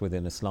 not just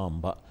within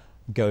Islam, but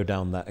go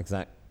down that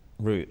exact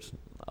route.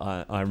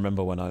 I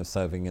remember when I was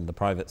serving in the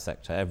private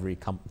sector, every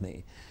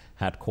company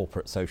had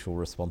corporate social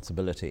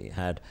responsibility,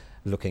 had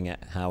looking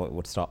at how it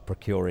would start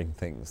procuring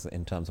things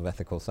in terms of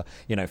ethical. So,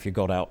 if you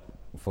got out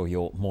for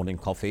your morning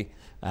coffee,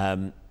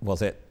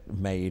 was it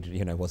made,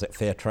 was it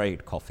fair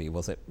trade coffee?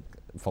 Was it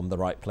from the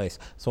right place?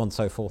 So on and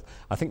so forth.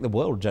 I think the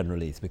world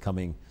generally is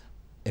becoming,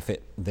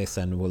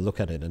 and we'll look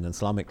at it in an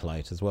Islamic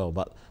light as well,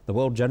 but the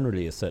world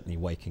generally is certainly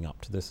waking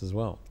up to this as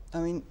well. I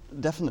mean,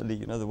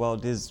 definitely, the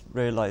world is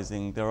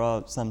realizing there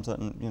are some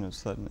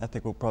certain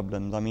ethical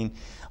problems. I mean,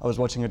 I was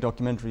watching a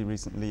documentary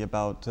recently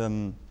about,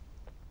 a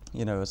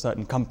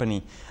certain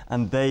company,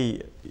 and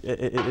the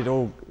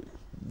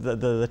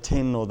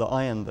tin or the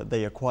iron that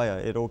they acquire,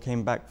 it all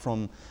came back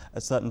from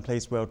a certain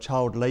place where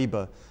child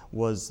labor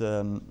was,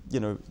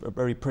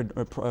 very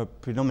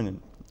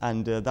predominant.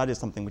 And that is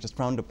something which is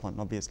frowned upon.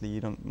 Obviously, you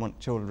don't want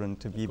children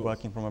to be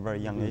working from a very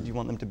young age. You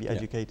want them to be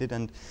educated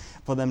and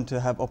for them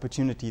to have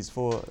opportunities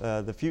for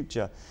the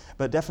future.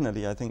 But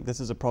definitely, I think this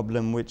is a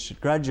problem which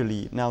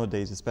gradually,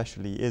 nowadays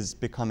especially, is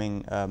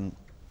becoming,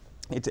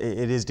 it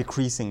is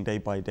decreasing day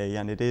by day,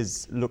 and it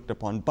is looked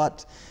upon.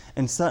 But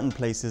in certain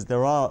places,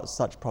 there are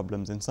such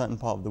problems. In certain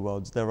part of the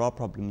world, there are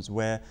problems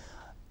where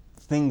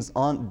things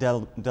aren't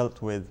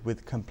dealt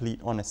with complete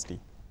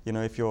honesty.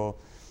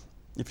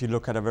 If you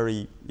look at a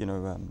very,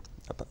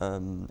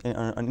 an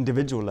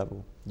individual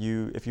level,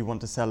 if you want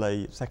to sell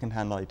a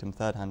second-hand item,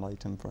 third-hand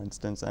item, for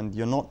instance, and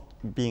you're not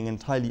being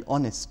entirely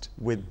honest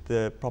with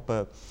the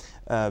proper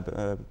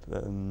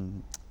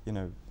you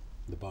know,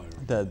 The buyer.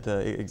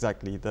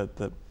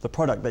 the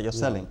product that you're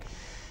selling.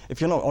 If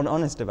you're not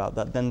honest about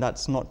that, then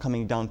that's not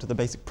coming down to the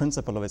basic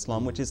principle of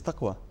Islam, which is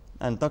taqwa.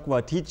 And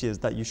taqwa teaches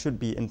that you should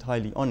be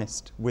entirely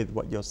honest with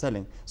what you're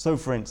selling. So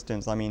for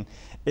instance, I mean,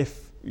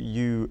 if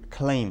you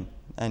claim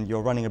and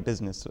you're running a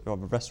business or a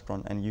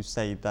restaurant and you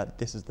say that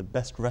this is the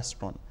best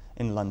restaurant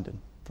in London,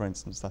 for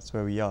instance, that's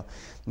where we are.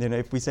 You know,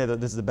 if we say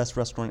that this is the best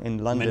restaurant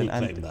in London,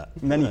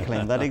 Many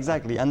claim that,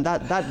 exactly, and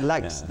that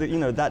lacks, that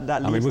leads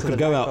I mean, we to could the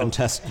go lack out and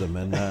test them,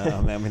 and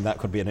I mean that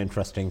could be an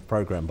interesting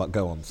program. But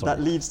go on. Sorry.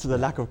 That leads to the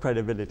lack of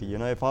credibility. You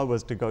know, if I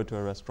was to go to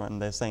a restaurant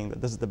and they're saying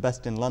that this is the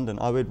best in London,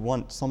 I would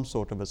want some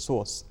sort of a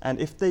source. And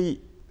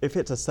if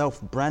it's a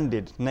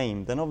self-branded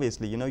name, then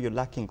obviously, you know, you're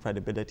lacking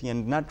credibility,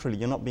 and naturally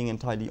you're not being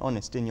entirely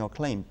honest in your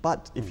claim.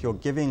 But if you're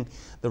giving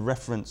the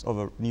reference of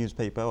a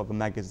newspaper, of a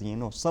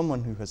magazine, or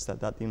someone who has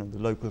said that, you know, the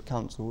local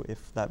council,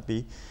 if that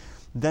be,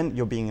 then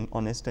you're being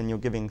honest and you're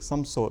giving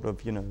some sort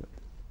of, you know,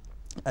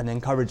 an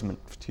encouragement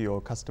to your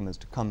customers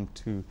to come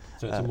to.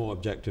 So it's a more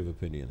objective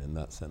opinion in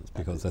that sense,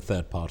 because a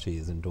third party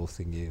is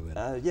endorsing you.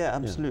 And yeah,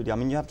 absolutely. Yeah. I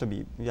mean, you have to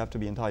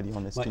be entirely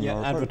honest. But in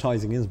your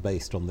advertising is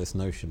based on this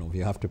notion of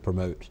you have to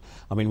promote.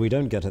 I mean, we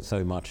don't get it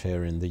so much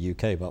here in the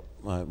UK, but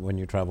when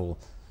you travel,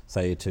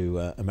 say,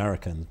 to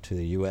America and to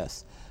the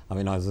US, I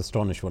mean, I was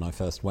astonished when I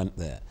first went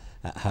there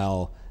at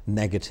how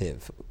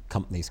negative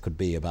companies could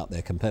be about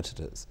their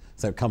competitors.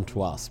 So come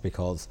to us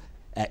because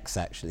X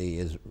actually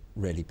is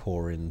really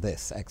poor in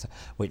this, X,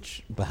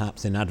 which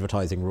perhaps in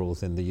advertising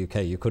rules in the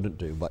UK you couldn't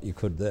do, but you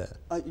could there.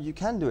 You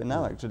can do it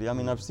now, actually. I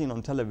mean, I've seen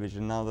on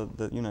television now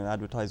that you know,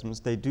 advertisements,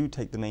 they do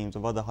take the names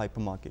of other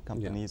hypermarket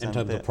companies. In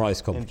terms of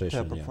price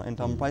competition. In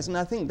terms of price. And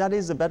I think that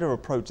is a better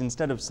approach,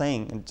 instead of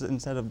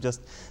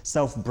just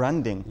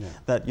self-branding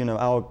that, you know,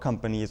 our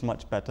company is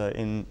much better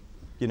in,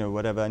 you know,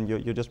 whatever, and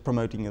you're just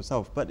promoting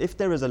yourself. But if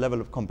there is a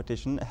level of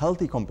competition,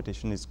 healthy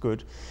competition is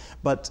good,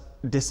 but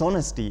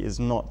dishonesty is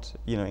not,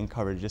 you know,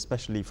 encouraged,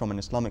 especially from an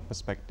Islamic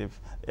perspective.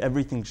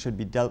 Everything should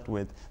be dealt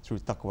with through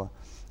taqwa.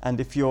 And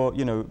if you're,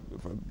 you know,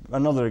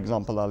 another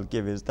example I'll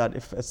give is that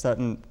if a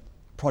certain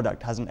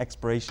product has an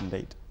expiration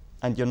date,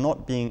 and you're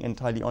not being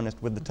entirely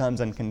honest with the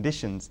terms and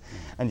conditions,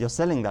 and you're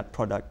selling that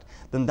product,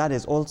 then that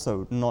is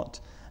also not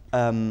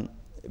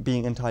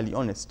being entirely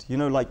honest. You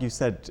know, like you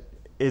said,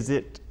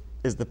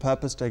 is the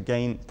purpose to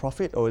gain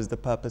profit, or is the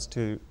purpose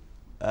to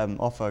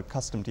offer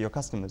custom to your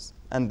customers?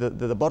 And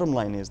the bottom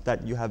line is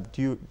that you have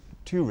two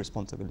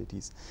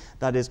responsibilities.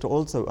 That is to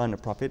also earn a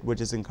profit, which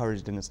is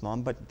encouraged in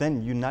Islam, but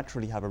then you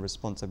naturally have a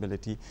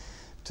responsibility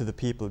to the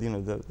people, you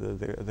know,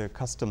 the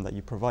custom that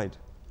you provide.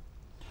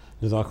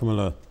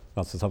 Jazakumullah.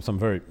 Some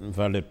very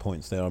valid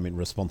points there. I mean,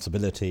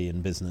 responsibility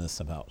in business,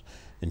 about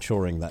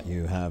ensuring that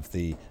you have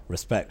the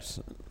respect.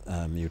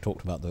 You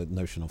talked about the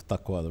notion of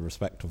taqwa, the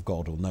respect of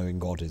God, or knowing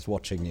God is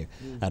watching you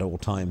at all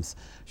times,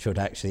 should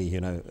actually,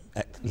 you know,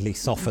 at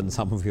least soften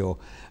some of your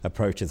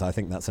approaches. I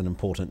think that's an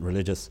important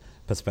religious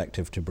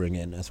perspective to bring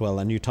in as well.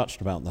 And you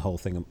touched about the whole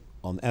thing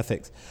on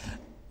ethics.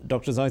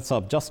 Dr. Zaid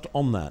Saab, just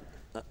on that,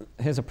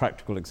 here's a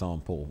practical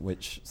example,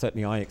 which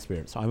certainly I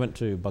experienced. I went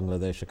to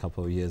Bangladesh a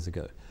couple of years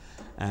ago,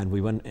 and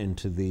we went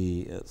into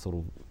the sort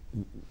of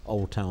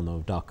old town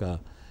of Dhaka,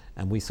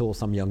 and we saw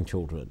some young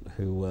children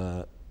who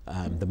were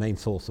the main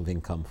source of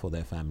income for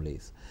their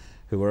families,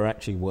 who were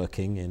actually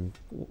working in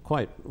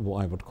quite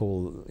what I would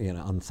call, you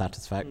know,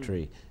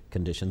 unsatisfactory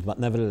conditions, but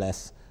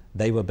nevertheless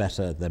they were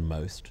better than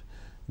most.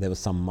 There was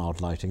some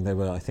mild lighting. They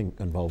were, I think,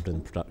 involved in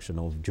the production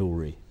of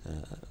jewellery,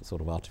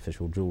 sort of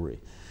artificial jewellery,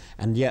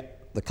 and yet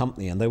the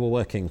company, and they were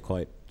working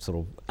quite sort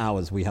of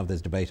hours. We have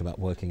this debate about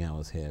working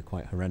hours here,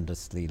 quite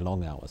horrendously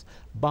long hours.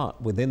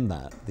 But within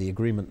that, the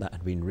agreement that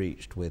had been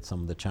reached with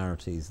some of the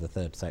charities, the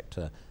third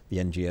sector, the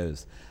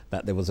NGOs,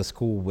 that there was a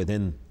school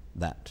within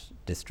that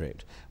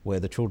district where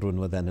the children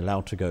were then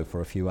allowed to go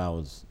for a few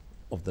hours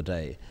of the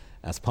day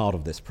as part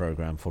of this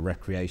program for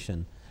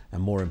recreation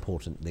and, more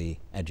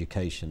importantly,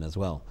 education as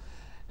well.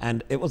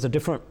 And it was a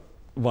different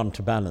one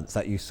to balance,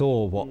 that you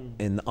saw what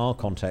in our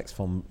context,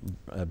 from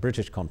a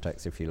British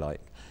context if you like,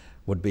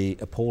 would be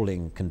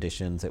appalling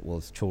conditions. It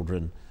was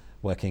children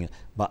working,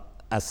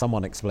 but as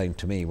someone explained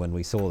to me when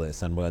we saw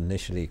this and were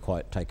initially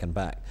quite taken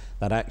back,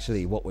 that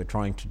actually what we're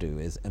trying to do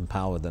is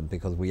empower them,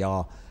 because we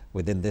are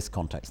within this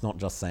context not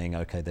just saying,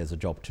 okay, there's a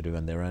job to do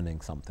and they're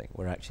earning something.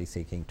 We're actually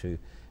seeking to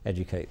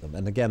educate them.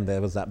 And again, there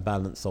was that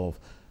balance of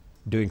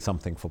doing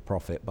something for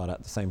profit, but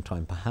at the same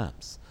time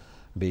perhaps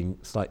being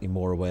slightly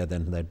more aware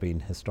than they'd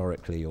been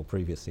historically or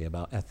previously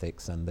about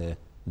ethics and their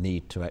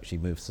need to actually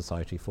move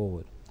society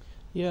forward.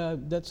 Yeah,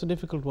 that's a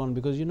difficult one,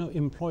 because, you know,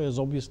 employers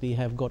obviously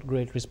have got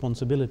great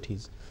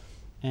responsibilities,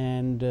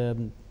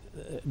 and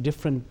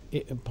different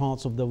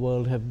parts of the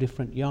world have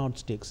different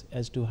yardsticks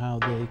as to how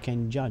they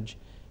can judge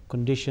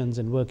conditions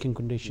and working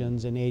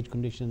conditions and age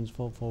conditions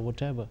for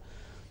whatever.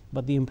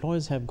 But the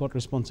employers have got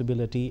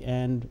responsibility,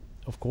 and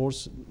of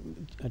course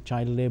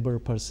child labor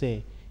per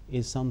se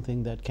is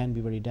something that can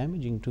be very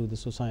damaging to the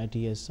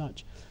society as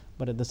such.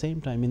 But at the same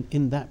time,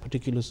 in that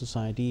particular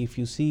society, if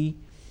you see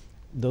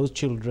those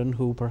children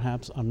who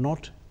perhaps are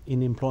not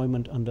in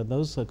employment under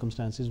those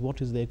circumstances,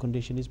 what is their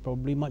condition is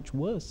probably much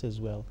worse as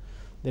well.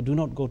 They do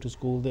not go to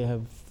school, they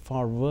have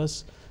far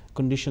worse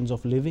conditions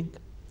of living.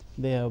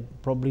 They are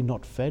probably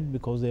not fed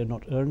because they are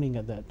not earning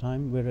at that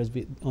time, whereas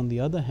on the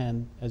other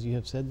hand, as you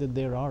have said, that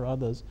there are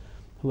others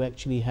who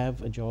actually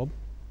have a job.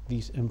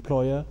 The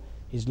employer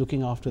is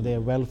looking after their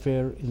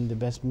welfare in the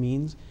best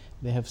means.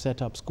 They have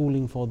set up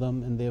schooling for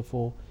them, and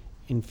therefore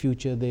in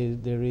future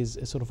there is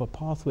a sort of a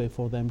pathway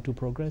for them to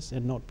progress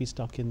and not be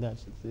stuck in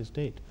that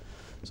state.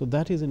 So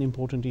that is an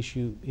important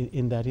issue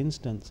in that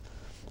instance.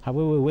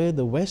 However, where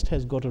the West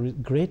has got a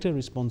greater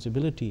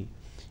responsibility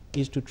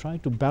is to try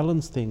to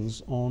balance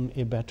things on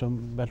a better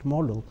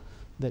model,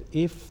 that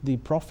if the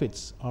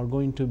profits are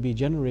going to be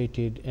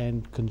generated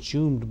and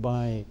consumed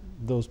by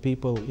those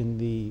people in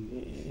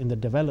the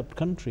developed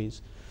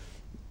countries,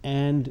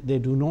 and they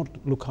do not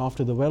look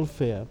after the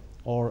welfare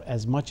or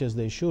as much as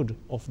they should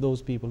of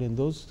those people in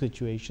those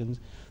situations,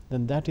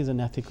 then that is an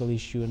ethical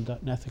issue and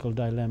an ethical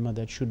dilemma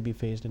that should be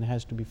faced and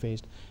has to be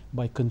faced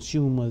by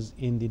consumers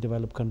in the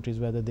developed countries,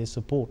 whether they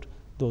support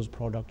those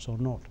products or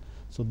not.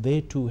 So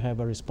they too have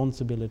a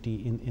responsibility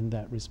in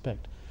that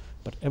respect.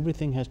 But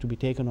everything has to be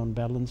taken on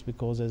balance,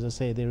 because, as I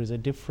say, there is a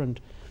different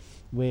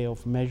way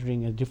of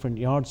measuring, a different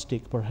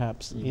yardstick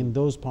perhaps in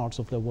those parts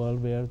of the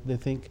world where they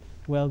think,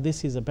 well,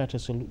 this is a better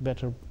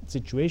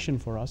situation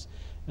for us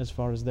as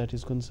far as that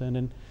is concerned.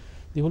 And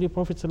the Holy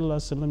Prophet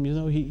ﷺ, you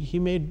know, he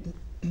made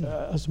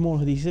a small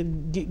hadith. He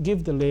said,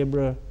 give the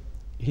laborer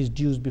his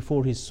dues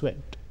before his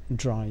sweat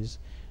dries.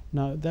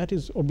 Now that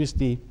is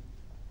obviously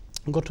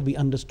got to be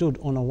understood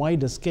on a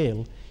wider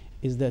scale,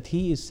 is that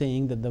he is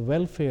saying that the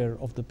welfare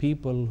of the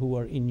people who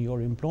are in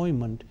your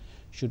employment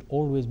should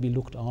always be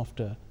looked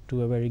after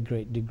to a very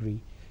great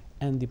degree.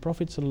 And the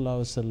Prophet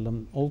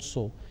ﷺ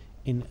also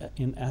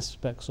in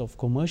aspects of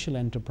commercial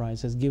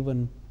enterprise has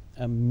given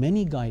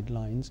many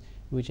guidelines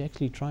which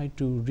actually try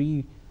to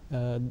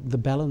the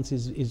balance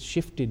is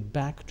shifted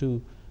back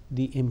to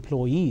the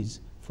employees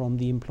from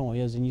the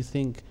employers. And you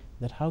think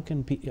that how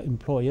can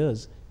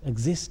employers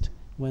exist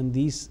when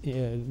these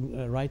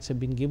rights have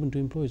been given to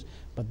employees?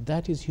 But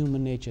that is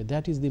human nature.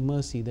 That is the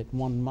mercy that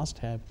one must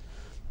have.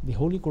 The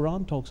Holy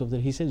Quran talks of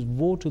that. He says,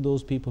 woe to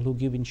those people who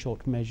give in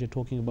short measure,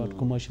 talking about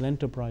commercial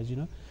enterprise, you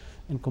know.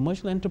 And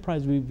commercial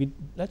enterprise,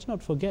 let's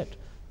not forget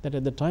that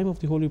at the time of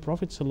the Holy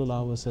Prophet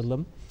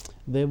ﷺ,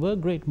 there were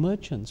great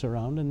merchants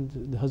around, and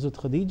Hazrat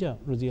Khadija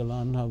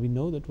radiallahu anha, we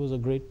know that was a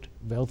great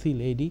wealthy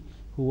lady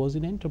who was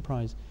in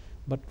enterprise.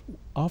 But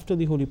after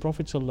the Holy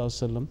Prophet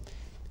ﷺ,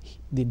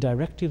 the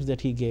directives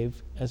that he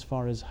gave as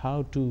far as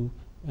how to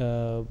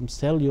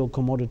sell your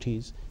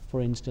commodities,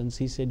 for instance,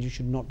 he said you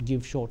should not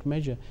give short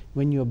measure.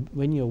 When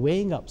you're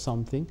weighing up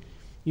something,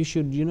 you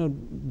should, you know,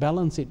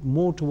 balance it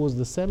more towards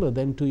the seller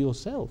than to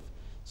yourself.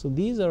 So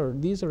these are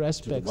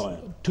aspects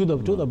to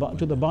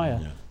the buyer,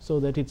 yeah, so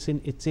that it's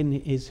in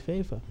his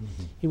favor.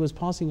 He was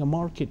passing a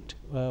market,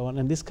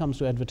 and this comes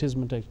to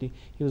advertisement actually.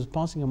 He was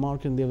passing a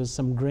market, and there was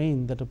some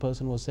grain that a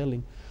person was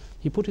selling.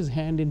 He put his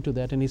hand into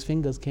that, and his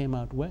fingers came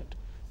out wet.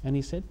 And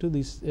he said to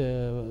this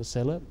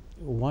seller,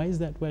 why is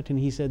that wet? And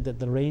he said that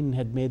the rain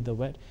had made the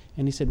wet.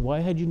 And he said, why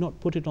had you not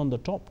put it on the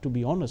top to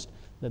be honest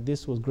that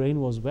this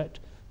grain was wet?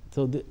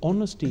 So the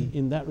honesty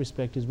in that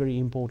respect is very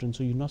important.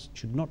 So you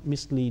should not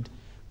mislead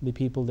the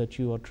people that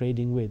you are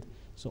trading with.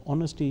 So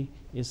honesty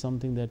is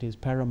something that is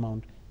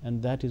paramount,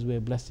 and that is where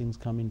blessings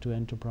come into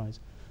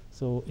enterprise.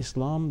 So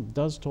Islam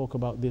does talk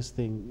about this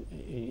thing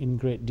in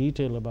great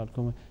detail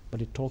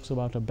but it talks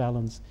about a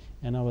balance.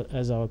 And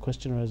as our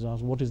questioner has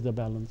asked, what is the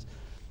balance?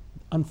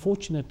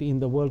 Unfortunately, in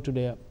the world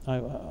today,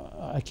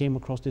 I came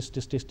across this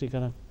statistic,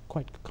 and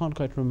I can't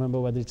quite remember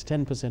whether it's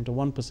 10%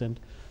 or 1%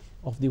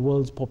 of the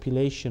world's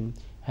population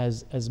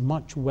has as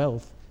much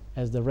wealth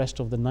as the rest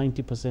of the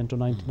 90% or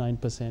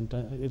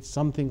 99%. It's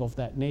something of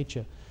that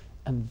nature.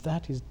 And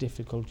that is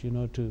difficult, you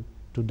know, to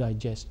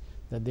digest,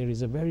 that there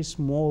is a very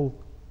small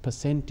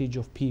percentage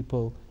of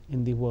people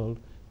in the world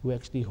who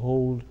actually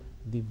hold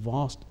the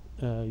vast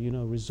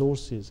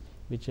resources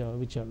which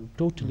are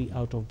totally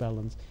out of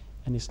balance.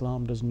 And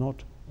Islam does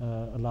not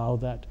allow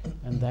that,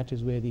 and that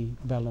is where the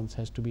balance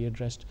has to be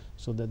addressed,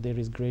 so that there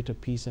is greater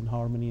peace and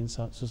harmony in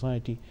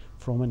society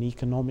from an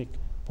economic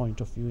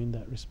point of view in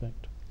that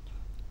respect.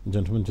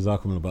 Gentlemen,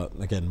 Jazakumullah, about,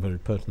 again, very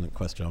pertinent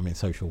question. I mean,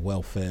 social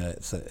welfare,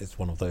 it's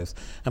one of those.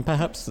 And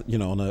perhaps, you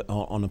know,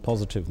 on a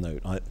positive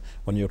note,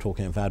 when you're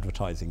talking of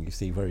advertising, you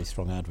see very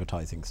strong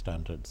advertising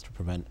standards to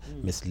prevent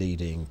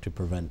misleading, to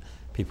prevent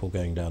people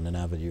going down an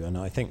avenue. And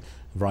I think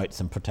rights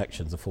and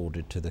protections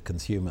afforded to the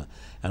consumer.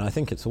 And I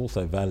think it's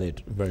also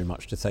valid very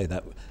much to say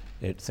that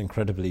it's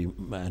incredibly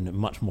and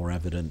much more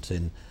evident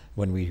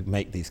when we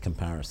make these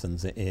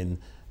comparisons in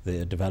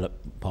the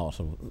developed parts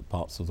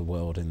of the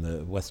world, in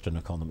the Western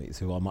economies,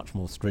 who are much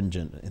more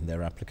stringent in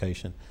their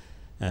application.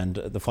 And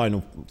the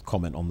final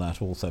comment on that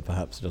also,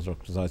 perhaps,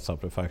 Dr. Zaid,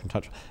 if I can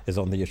touch, is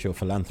on the issue of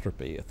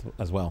philanthropy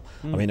as well.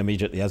 I mean,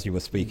 immediately as you were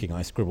speaking,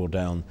 I scribbled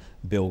down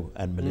Bill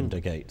and Melinda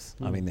Gates.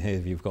 I mean, here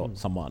you've got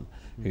someone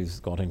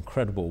who's got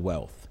incredible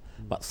wealth,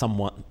 but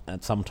someone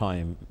at some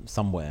time,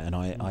 somewhere, and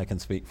I can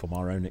speak from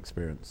our own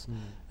experience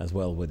as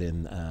well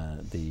within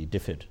the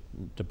DFID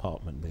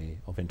Department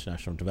of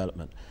International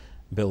Development,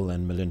 Bill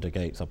and Melinda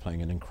Gates are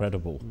playing an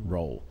incredible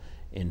role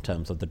in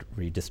terms of the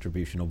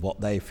redistribution of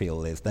what they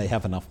feel is they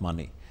have enough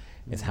money.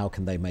 Is how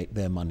can they make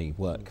their money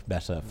work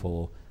better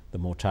for the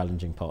more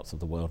challenging parts of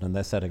the world, and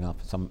they're setting up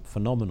some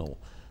phenomenal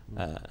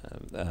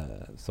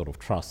sort of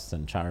trusts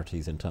and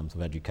charities in terms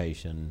of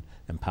education,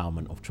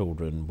 empowerment of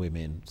children,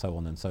 women, so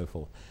on and so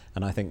forth.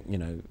 And I think,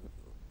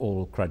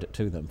 all credit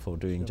to them for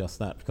doing just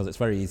that, because it's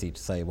very easy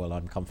to say, well,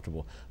 I'm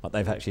comfortable, but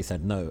they've actually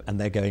said no, and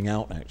they're going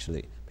out,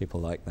 actually,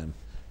 people like them,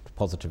 to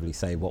positively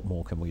say, what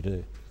more can we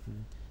do?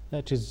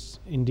 That is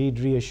indeed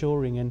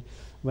reassuring, and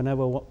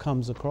whenever what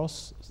comes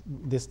across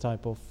this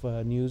type of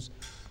news,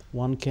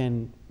 one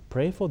can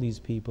pray for these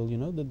people,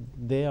 that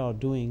they are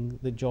doing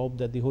the job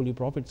that the Holy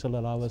Prophet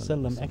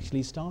ﷺ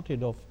actually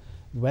started, of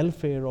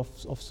welfare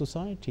of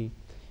society,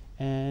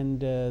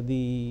 and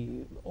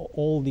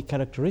all the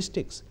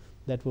characteristics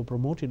that were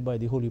promoted by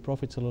the Holy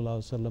Prophet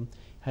ﷺ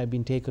have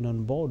been taken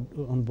on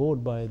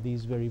board by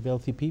these very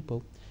wealthy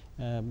people.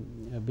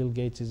 Bill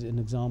Gates is an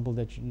example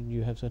that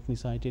you have certainly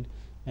cited,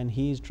 and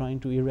he is trying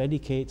to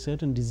eradicate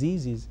certain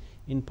diseases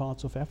in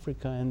parts of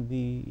Africa, and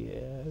the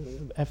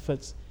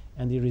efforts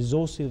and the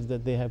resources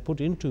that they have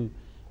put into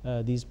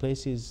these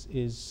places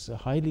is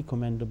highly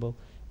commendable,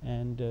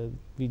 and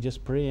we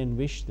just pray and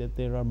wish that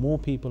there are more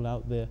people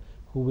out there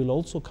who will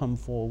also come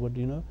forward.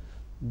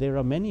 There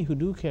are many who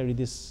do carry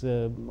this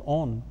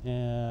on,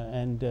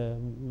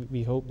 and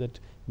we hope that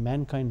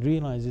mankind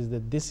realizes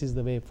that this is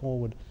the way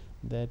forward,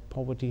 that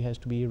poverty has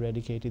to be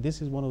eradicated.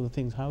 This is one of the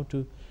things, how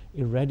to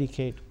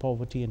eradicate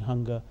poverty and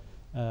hunger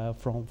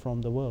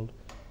from the world.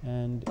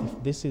 And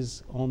if this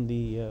is on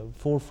the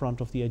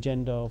forefront of the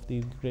agenda of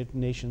the great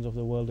nations of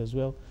the world as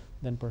well,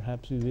 then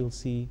perhaps we will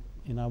see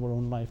in our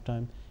own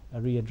lifetime a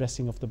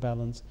readdressing of the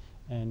balance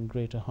and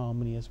greater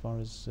harmony as far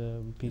as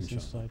peace in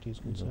society is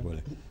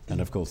concerned.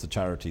 And of course the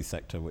charity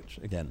sector, which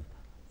again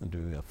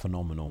do a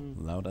phenomenal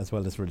loud, as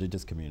well as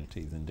religious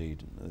communities,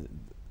 indeed.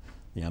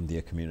 The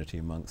Ahmadiyya community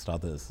amongst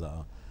others,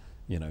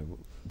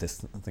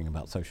 this thing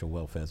about social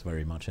welfare is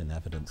very much in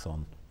evidence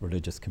on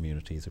religious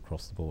communities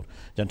across the board.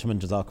 Gentlemen,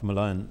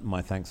 Jazakumullah, and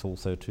my thanks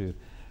also to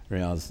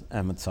Riaz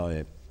Ahmed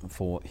Sahib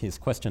for his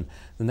question.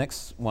 The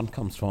next one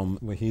comes from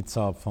Wahid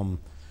Saab from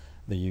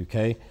the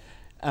UK.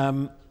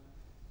 Ghansah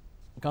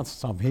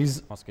Saab,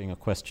 he's asking a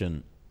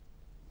question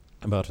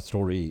about a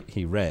story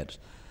he read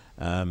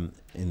in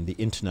the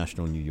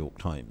International New York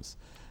Times,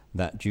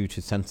 that due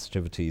to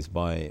sensitivities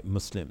by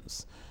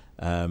Muslims,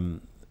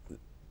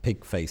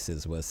 pig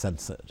faces were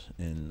censored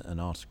in an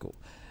article,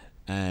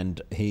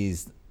 and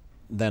he's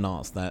then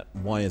asked that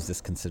why is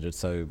this considered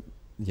so,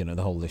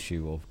 the whole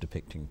issue of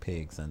depicting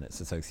pigs and its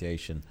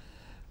association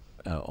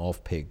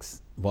of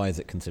pigs, why is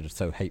it considered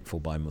so hateful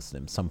by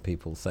Muslims? Some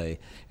people say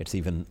it's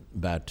even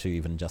bad to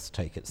even just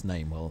take its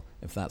name. Well,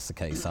 if that's the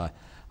case, I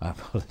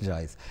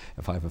apologize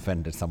if I've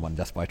offended someone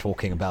just by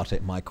talking about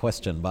it in my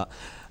question, but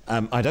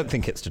I don't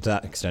think it's to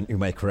that extent. You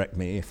may correct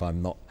me if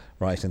I'm not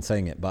right in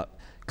saying it, but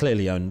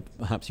clearly, and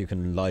perhaps you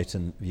can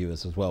enlighten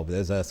viewers as well, but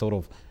there's a sort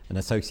of an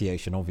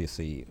association.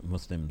 Obviously,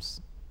 Muslims,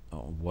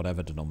 of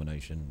whatever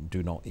denomination,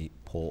 do not eat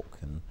pork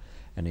and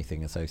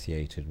anything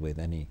associated with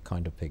any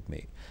kind of pig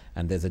meat.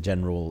 And there's a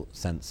general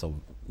sense of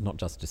not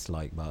just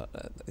dislike, but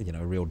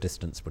a real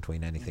distance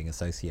between anything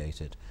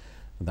associated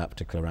with that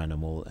particular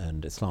animal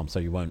and Islam. So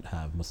you won't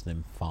have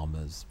Muslim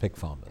farmers, pig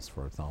farmers,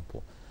 for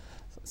example.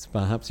 So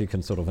perhaps you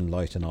can sort of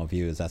enlighten our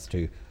viewers as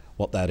to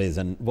what that is,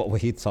 and what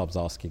Wahid Saab's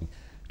asking,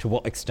 to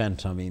what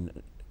extent,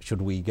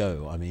 should we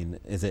go?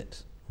 Is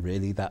it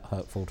really that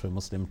hurtful to a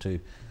Muslim to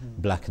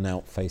blacken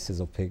out faces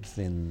of pigs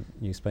in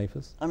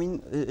newspapers?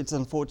 It's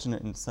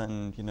unfortunate in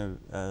certain,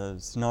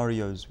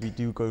 scenarios. We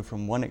do go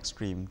from one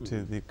extreme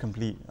to the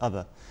complete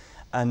other.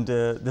 And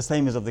the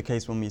same is of the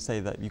case when we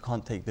say that you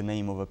can't take the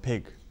name of a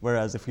pig.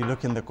 Whereas if you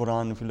look in the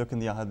Quran, if you look in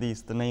the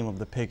Ahadith, the name of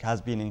the pig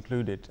has been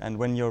included. And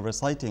when you're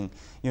reciting,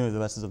 the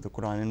verses of the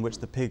Quran in which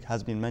the pig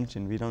has been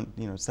mentioned, we don't,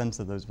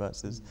 censor those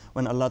verses.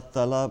 When Allah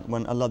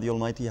the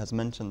Almighty has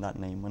mentioned that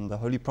name, when the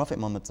Holy Prophet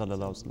Muhammad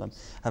ﷺ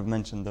have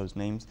mentioned those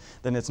names,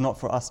 then it's not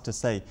for us to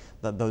say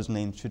that those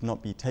names should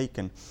not be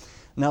taken.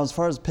 Now, as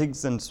far as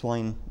pigs and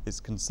swine is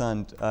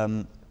concerned,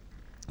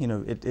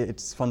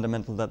 it's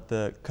fundamental that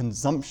the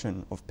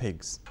consumption of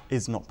pigs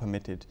is not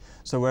permitted.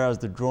 So whereas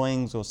the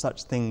drawings or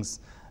such things,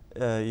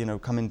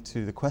 come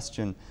into the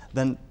question,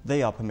 then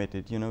they are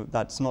permitted.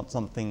 That's not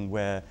something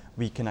where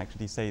we can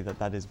actually say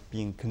that is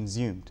being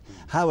consumed.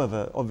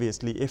 However,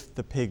 obviously, if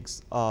the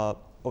pigs are,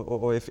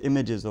 or if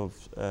images of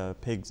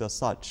pigs are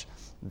such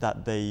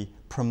that they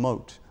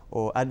promote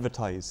or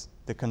advertise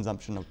the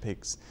consumption of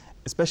pigs,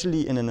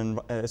 especially in an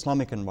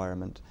Islamic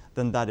environment,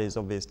 then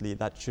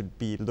that should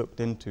be looked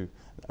into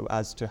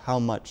as to how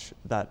much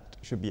that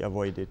should be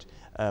avoided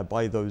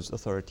by those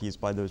authorities,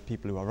 by those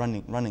people who are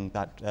running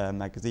that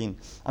magazine.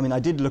 I mean, I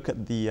did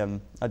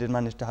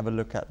manage to have a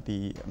look at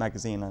the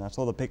magazine, and I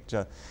saw the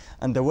picture,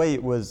 and the way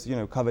it was,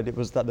 covered, it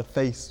was that the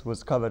face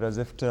was covered as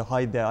if to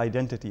hide their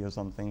identity or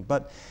something.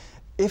 But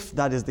if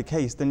that is the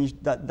case, then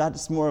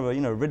that's more of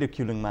a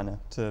ridiculing manner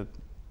to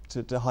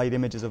hide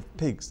images of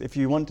pigs. If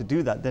you want to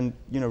do that, then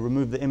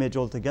remove the image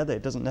altogether.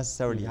 It doesn't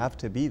necessarily have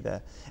to be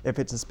there. If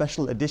it's a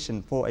special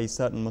edition for a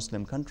certain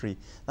Muslim country,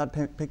 that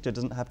picture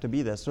doesn't have to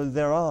be there. So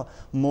there are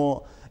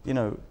more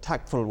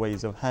tactful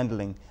ways of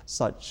handling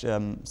such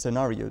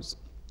scenarios.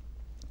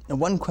 And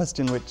one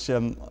question which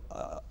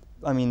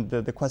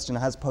the questioner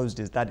has posed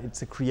is that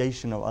it's a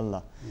creation of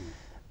Allah.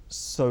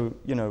 So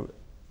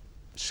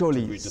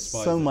surely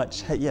so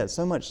much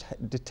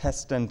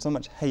detest and so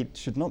much hate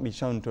should not be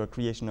shown to a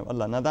creation of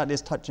Allah. Now that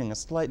is touching a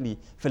slightly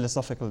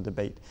philosophical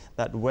debate,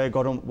 that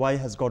why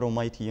has God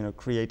Almighty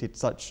created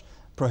such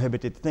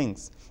prohibited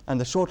things? And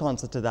the short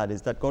answer to that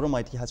is that God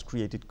Almighty has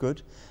created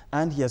good,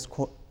 and He has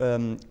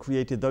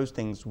created those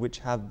things which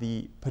have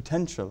the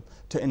potential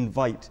to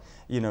invite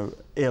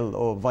ill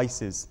or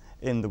vices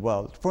in the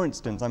world. For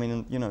instance,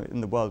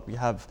 in the world we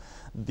have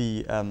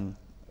the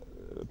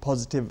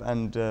positive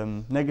and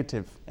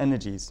negative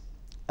energies,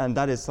 and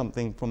that is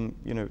something from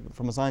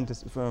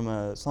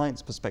a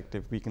science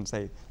perspective we can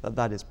say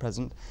that is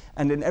present,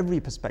 and in every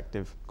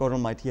perspective God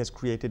Almighty has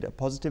created a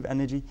positive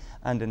energy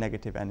and a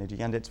negative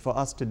energy, and it's for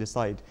us to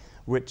decide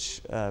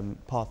which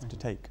path to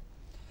take.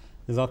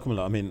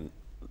 Jazakumullah. I mean,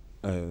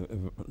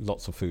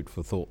 lots of food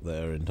for thought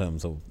there in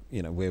terms of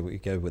where we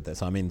go with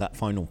this. I mean, that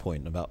final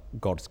point about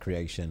God's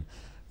creation,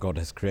 God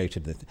has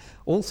created it.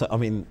 Also, I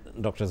mean,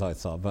 Dr. Zaid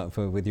Saab, but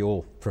with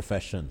your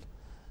profession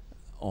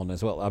on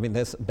as well, I mean,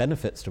 there's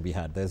benefits to be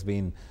had. There's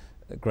been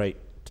great,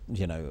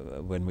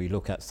 when we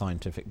look at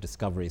scientific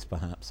discoveries,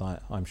 perhaps,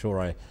 I'm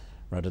sure I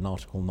read an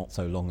article not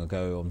so long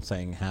ago on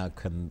saying how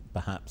can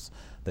perhaps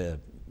the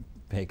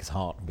pig's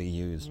heart be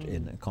used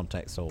in the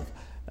context of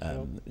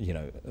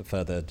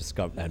further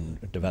discovery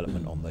and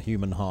development on the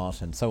human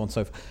heart and so on and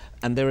so forth.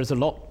 And there is a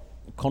lot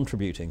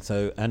contributing.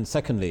 So, and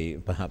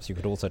secondly, perhaps you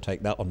could also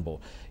take that on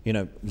board.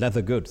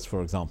 Leather goods,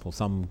 for example,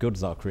 some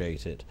goods are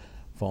created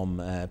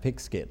from pig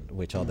skin,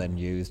 which are then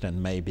used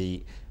and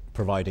maybe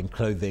providing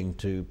clothing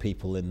to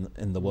people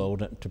in the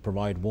world to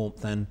provide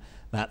warmth, and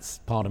that's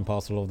part and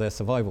parcel of their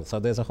survival. So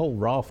there's a whole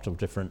raft of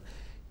different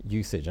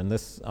usage, and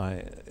this,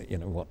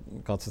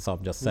 what Qadhi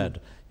Saab just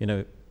said,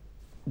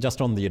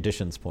 just on the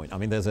editions point, I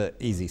mean, there's an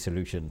easy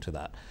solution to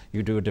that.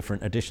 You do a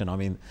different edition. I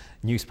mean,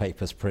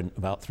 newspapers print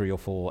about 3 or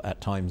 4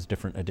 at times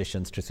different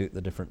editions to suit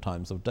the different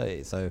times of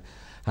day. So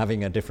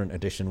having a different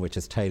edition which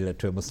is tailored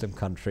to a Muslim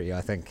country,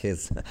 I think,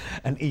 is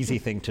an easy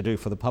thing to do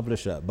for the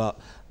publisher. But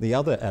the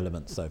other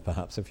elements, though,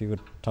 perhaps if you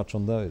would touch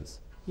on those.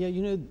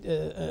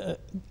 Yeah,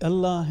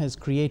 Allah has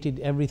created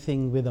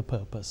everything with a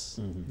purpose.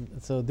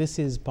 So this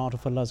is part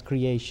of Allah's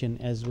creation,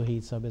 as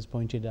Wahid Saab has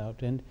pointed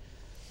out. And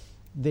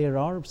there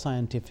are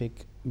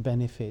scientific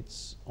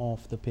benefits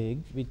of the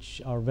pig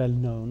which are well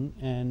known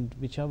and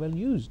which are well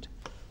used.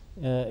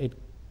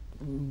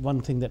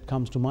 One thing that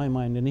comes to my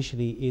mind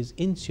initially is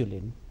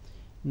insulin.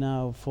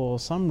 Now, for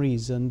some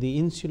reason, the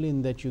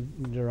insulin that you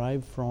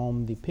derive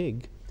from the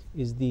pig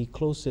is the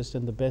closest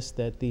and the best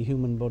that the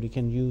human body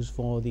can use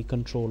for the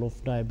control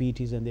of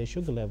diabetes and their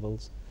sugar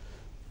levels.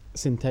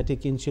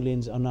 Synthetic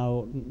insulins are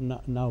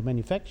now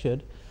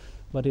manufactured,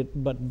 but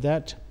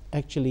that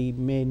actually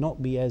may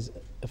not be as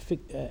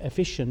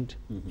efficient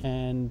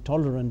and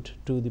tolerant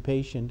to the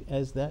patient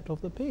as that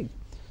of the pig.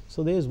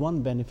 So there's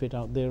one benefit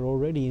out there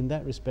already in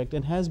that respect,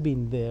 and has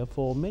been there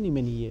for many,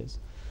 many years.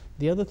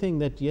 The other thing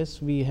that,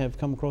 yes, we have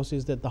come across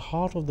is that the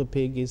heart of the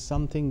pig is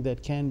something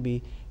that can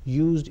be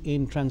used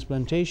in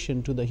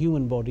transplantation to the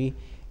human body,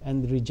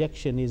 and the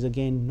rejection is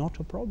again not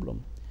a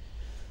problem.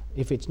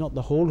 If it's not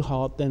the whole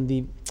heart, then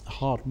the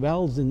heart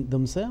valves in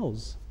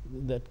themselves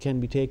that can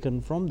be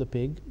taken from the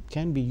pig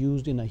can be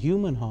used in a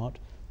human heart,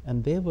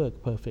 and they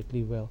work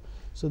perfectly well.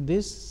 So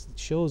this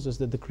shows us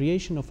that the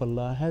creation of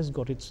Allah has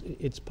got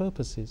its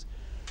purposes.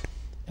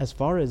 As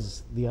far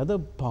as the other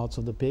parts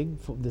of the pig,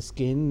 the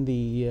skin,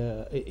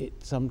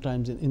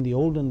 sometimes in the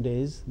olden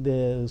days,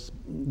 the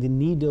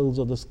needles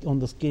on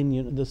the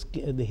skin,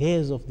 the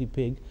hairs of the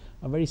pig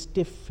are very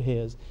stiff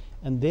hairs,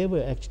 and they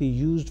were actually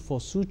used for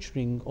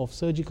suturing of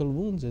surgical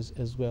wounds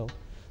as well.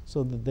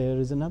 So that there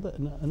is another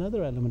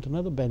element,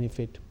 another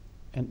benefit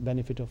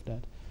of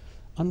that.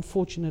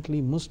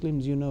 Unfortunately,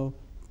 Muslims,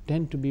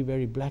 tend to be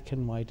very black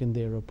and white in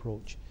their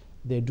approach.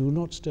 They do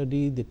not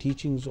study the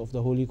teachings of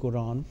the Holy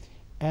Quran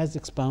as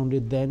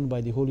expounded then by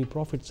the Holy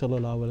Prophet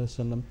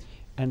ﷺ,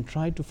 and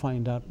try to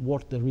find out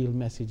what the real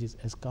message is.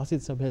 As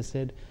Qasid Sahib has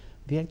said,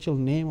 the actual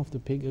name of the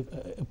pig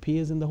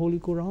appears in the Holy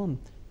Quran.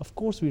 Of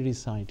course we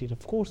recite it,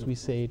 of course we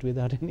say it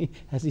without any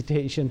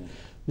hesitation,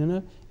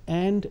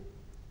 and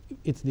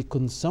it's the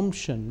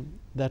consumption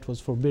that was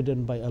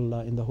forbidden by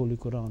Allah in the Holy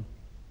Quran,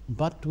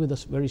 but with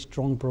a very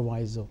strong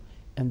proviso.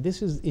 And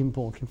this is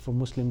important for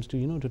Muslims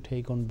to, to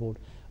take on board.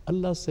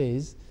 Allah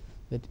says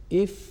that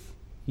if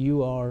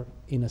you are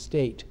in a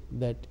state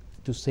that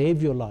to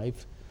save your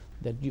life,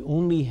 that you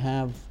only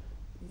have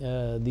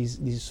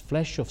these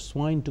flesh of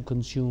swine to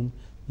consume,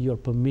 you are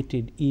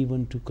permitted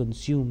even to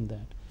consume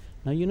that.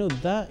 Now,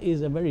 that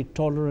is a very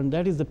tolerant,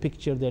 that is the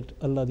picture that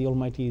Allah the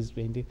Almighty is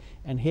painting.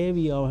 And here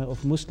we are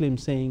of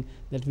Muslims saying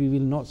that we will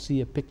not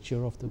see a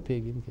picture of the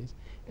pig in case.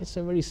 It's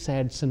a very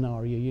sad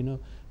scenario,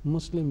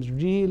 Muslims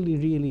really,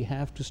 really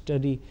have to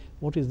study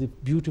what is the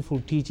beautiful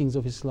teachings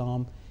of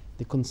Islam.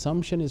 The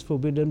consumption is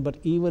forbidden, but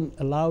even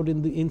allowed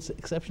in the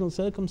exceptional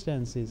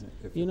circumstances.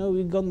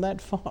 We've gone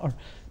that far.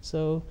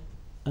 So,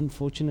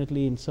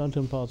 unfortunately, in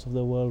certain parts of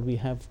the world, we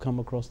have come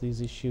across these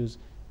issues,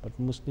 but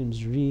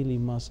Muslims really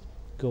must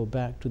go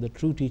back to the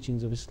true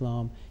teachings of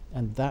Islam,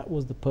 and that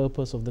was the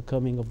purpose of the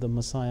coming of the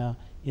Messiah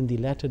in the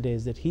latter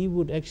days, that he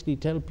would actually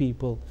tell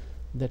people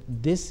that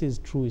this is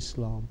true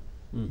Islam.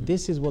 Mm-hmm.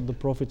 This is what the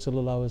Prophet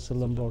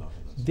ﷺ brought.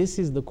 This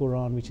is the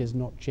Quran which has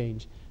not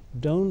changed.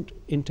 Don't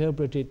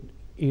interpret it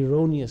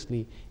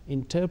erroneously.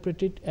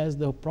 Interpret it as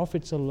the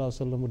Prophet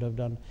ﷺ would have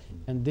done.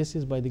 And this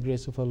is, by the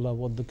grace of Allah,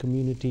 what the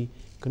community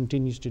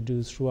continues to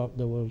do throughout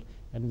the world.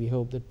 And we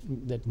hope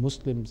that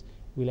Muslims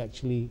will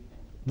actually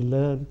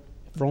learn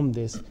from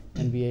this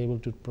and be able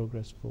to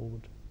progress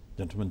forward.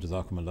 Gentlemen,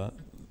 Jazakumullah.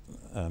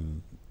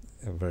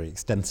 Very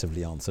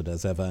extensively answered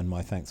as ever, and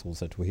my thanks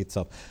also to Wahid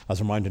Saab. I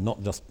was reminded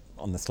not just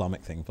on the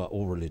Islamic thing, but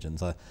all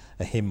religions. A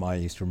hymn I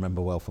used to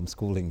remember well from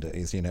schooling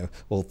days,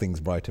 all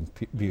things bright and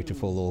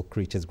beautiful, all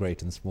creatures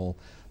great and small,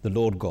 the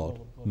Lord God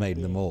made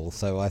them all.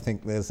 So I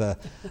think there's a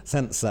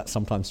sense that's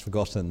sometimes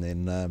forgotten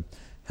in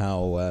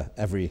how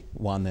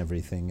everyone,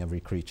 everything, every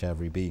creature,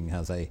 every being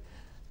has a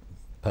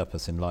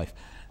purpose in life.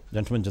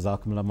 Gentlemen,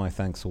 Jazakumullah, my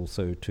thanks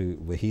also to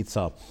Wahid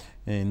Saab.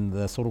 In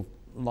the sort of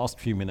last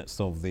few minutes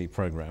of the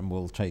program,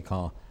 we'll take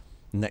our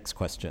next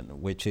question,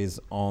 which is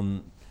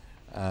on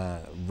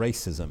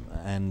racism.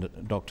 And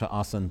Dr.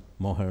 Ahsan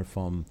Moher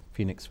from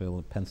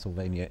Phoenixville,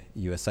 Pennsylvania,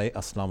 USA.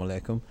 Assalamu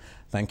alaikum.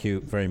 Thank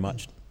you very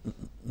much,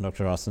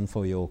 Dr. Ahsan,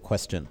 for your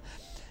question.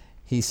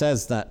 He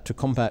says that to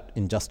combat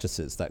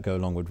injustices that go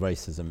along with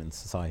racism in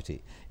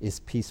society,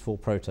 is peaceful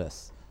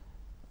protest,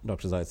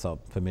 Dr. Zaid Saab,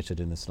 permitted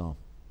in Islam?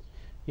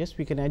 Yes,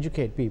 we can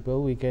educate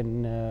people. We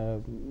can,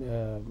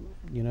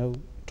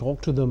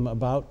 talk to them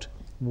about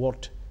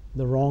what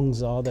the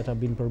wrongs are that have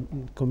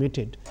been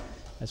committed.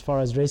 As far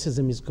as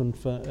racism is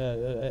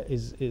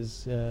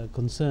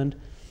concerned,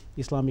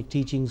 Islamic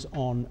teachings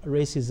on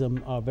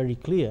racism are very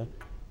clear,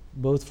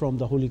 both from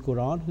the Holy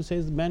Quran, who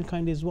says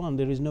mankind is one,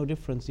 there is no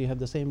difference, you have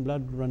the same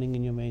blood running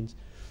in your veins.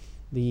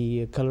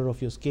 The color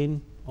of your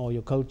skin or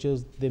your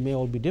cultures, they may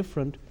all be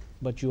different,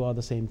 but you are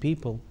the same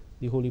people.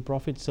 The Holy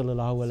Prophet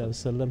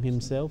ﷺ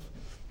himself,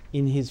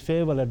 in his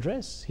farewell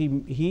address,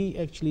 he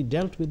actually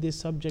dealt with this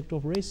subject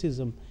of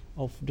racism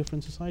of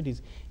different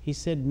societies. He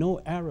said no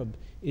Arab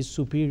is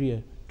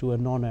superior to a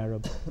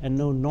non-Arab, and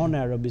no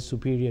non-Arab is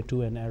superior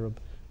to an Arab.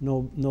 No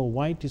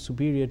white is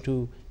superior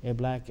to a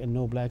black, and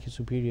no black is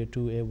superior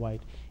to a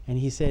white. And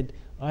he said,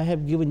 I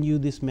have given you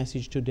this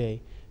message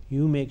today.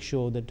 You make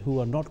sure that who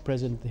are not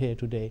present here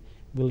today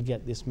will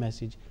get this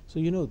message.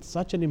 So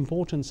such an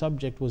important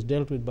subject was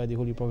dealt with by the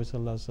Holy Prophet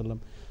ﷺ.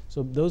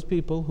 So those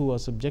people who are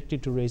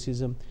subjected to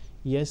racism,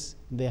 yes,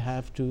 they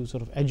have to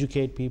sort of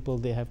educate people.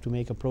 They have to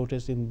make a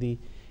protest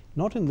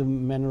not in the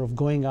manner of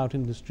going out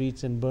in the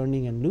streets and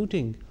burning and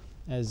looting,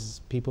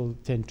 as people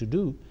tend to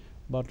do,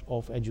 but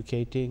of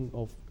educating,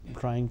 of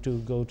trying to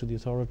go to the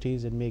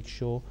authorities and make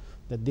sure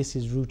that this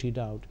is rooted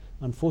out.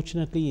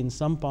 Unfortunately, in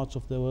some parts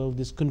of the world,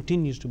 this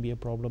continues to be a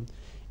problem.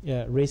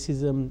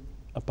 Racism,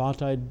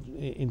 apartheid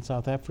in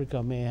South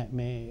Africa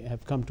may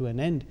have come to an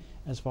end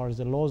as far as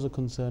the laws are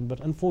concerned, but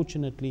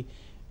unfortunately,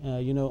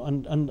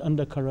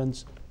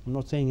 undercurrents, I'm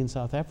not saying in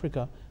South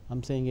Africa,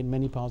 I'm saying in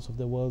many parts of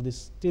the world, this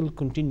still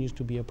continues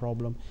to be a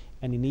problem.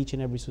 And in each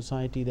and every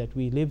society that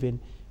we live in,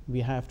 we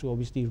have to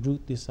obviously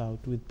root this out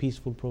with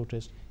peaceful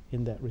protest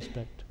in that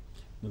respect.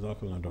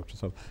 Jazakallah, Dr.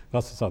 Saab.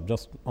 Dr. Saab,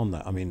 just on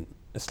that,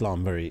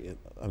 Islam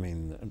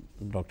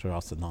Dr.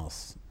 Ahsan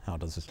asks, how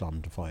does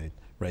Islam define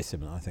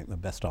racism? And I think the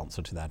best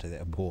answer to that is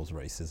it abhors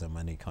racism.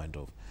 Any kind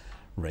of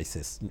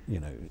racist,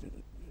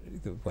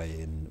 the way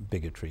in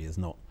bigotry is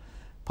not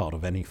part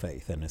of any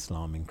faith, and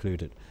Islam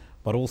included.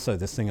 But also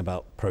this thing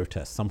about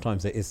protest,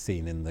 sometimes it is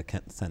seen in the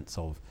sense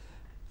of,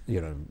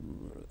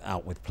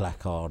 out with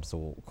placards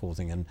or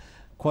causing, and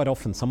quite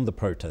often some of the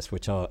protests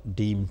which are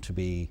deemed to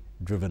be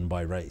driven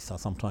by race are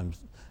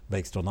sometimes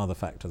based on other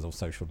factors of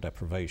social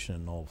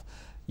deprivation, of,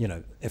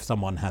 if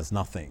someone has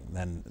nothing,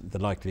 then the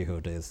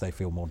likelihood is they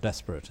feel more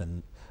desperate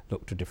and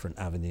look to different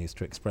avenues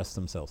to express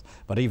themselves.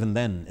 But even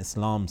then,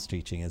 Islam's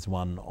teaching is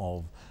one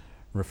of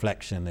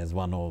reflection, is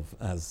one of,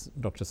 as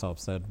Dr. Saab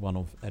said, one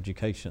of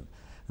education.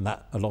 And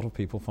that a lot of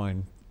people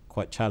find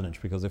quite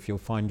challenged, because if you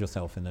find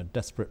yourself in a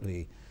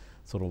desperately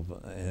sort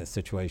of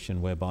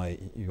situation whereby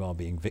you are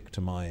being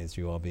victimized,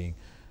 you are being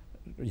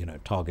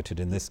targeted,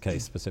 in this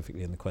case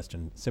specifically in the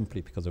question,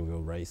 simply because of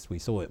your race. We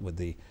saw it with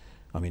the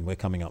I mean, we're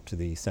coming up to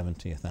the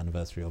 70th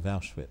anniversary of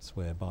Auschwitz,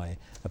 whereby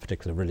a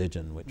particular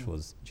religion, which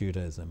was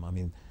Judaism, I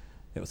mean,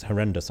 it was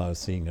horrendous. I was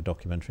seeing a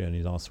documentary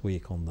only last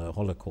week on the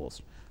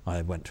Holocaust.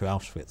 I went to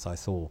Auschwitz. I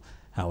saw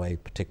how a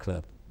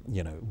particular,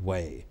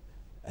 way,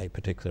 a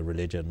particular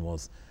religion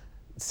was,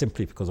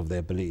 simply because of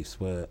their beliefs,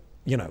 were,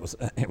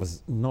 it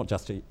was not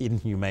just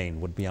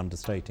inhumane, would be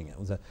understating it. It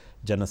was a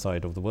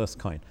genocide of the worst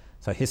kind.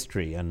 So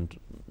history, and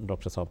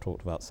Dr. Saab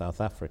talked about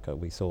South Africa,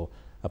 we saw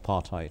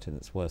apartheid in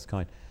its worst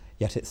kind.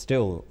 Yet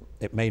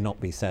it may not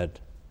be said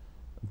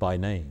by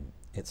name.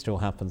 It still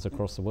happens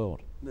across the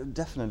world.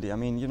 Definitely. I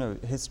mean,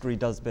 history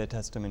does bear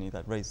testimony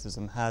that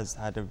racism has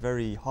had a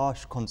very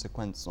harsh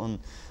consequence on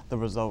the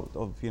result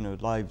of,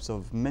 lives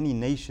of many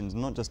nations,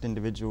 not just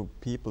individual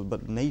people,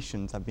 but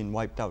nations have been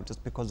wiped out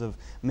just because of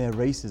mere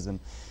racism.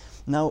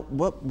 Now,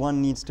 what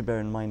one needs to bear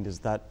in mind is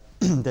that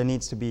there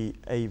needs to be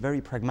a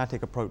very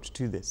pragmatic approach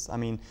to this. I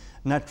mean,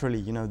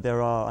 naturally,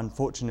 there are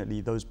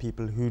unfortunately those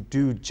people who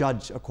do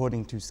judge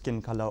according to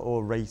skin color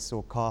or race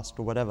or caste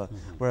or whatever,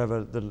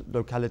 wherever the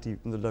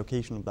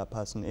location of that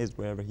person is,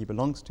 wherever he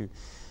belongs to.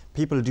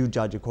 People do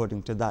judge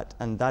according to that,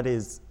 and that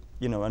is,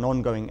 an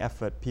ongoing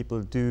effort.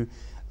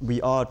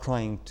 We are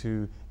trying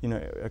to,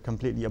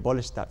 completely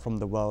abolish that from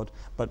the world,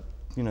 but,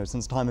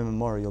 since time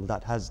immemorial,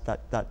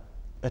 that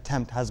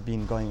attempt has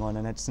been going on,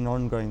 and it's an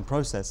ongoing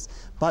process.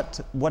 But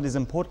what is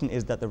important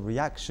is that the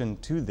reaction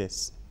to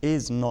this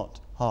is not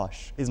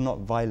harsh, is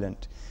not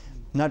violent.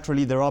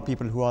 Naturally, there are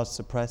people who are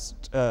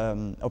oppressed.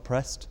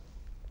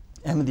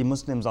 Ahmadi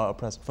Muslims are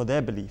oppressed for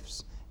their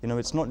beliefs.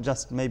 It's not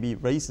just maybe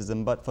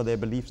racism, but for their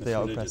beliefs they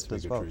are oppressed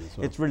as well.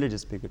 It's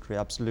religious bigotry,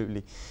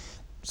 absolutely.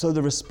 So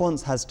the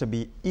response has to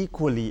be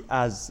equally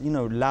as,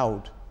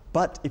 loud.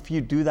 But if you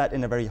do that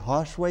in a very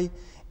harsh way,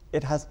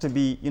 it has to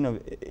be,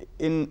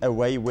 in a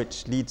way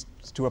which leads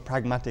to a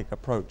pragmatic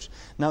approach.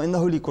 Now, in the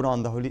Holy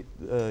Quran,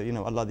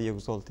 Allah the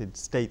Exalted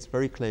states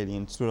very clearly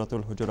in Surah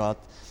Al-Hujurat,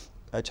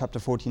 chapter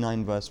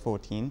 49, verse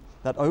 14,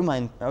 that, O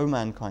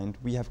mankind,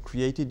 we have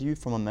created you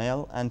from a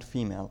male and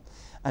female,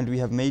 and we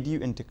have made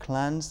you into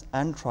clans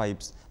and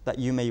tribes that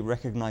you may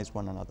recognize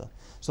one another.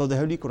 So the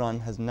Holy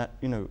Quran has,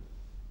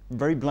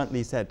 very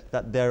bluntly said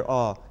that there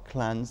are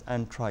clans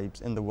and tribes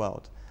in the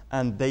world,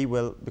 and they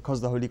will, because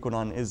the Holy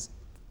Quran is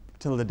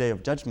till the day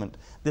of judgment,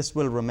 this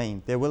will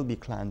remain. There will be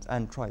clans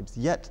and tribes.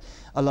 Yet,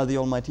 Allah the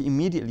Almighty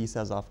immediately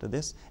says after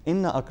this,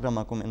 Inna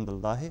akramakum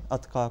indallahi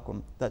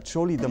atqakum, that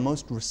surely the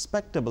most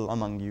respectable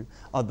among you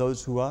are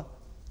those who are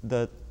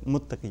the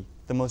muttaqi,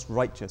 the most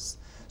righteous.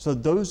 So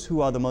those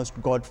who are the most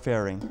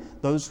God-fearing,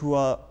 those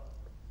who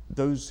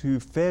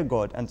fear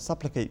God and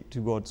supplicate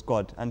towards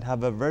God and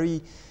have a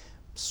very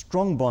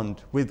strong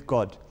bond with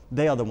God,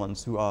 they are the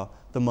ones who are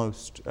the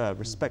most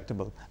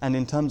respectable. And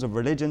in terms of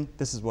religion,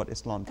 this is what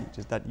Islam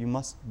teaches, that you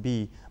must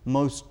be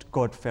most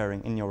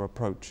God-fearing in your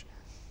approach.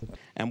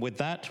 And with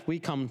that, we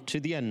come to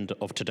the end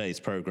of today's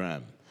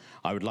program.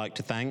 I would like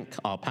to thank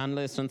our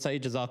panelists and say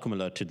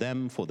Jazakumullah to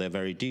them for their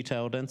very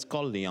detailed and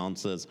scholarly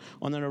answers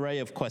on an array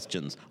of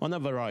questions on a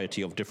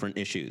variety of different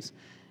issues.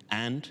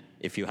 And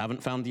if you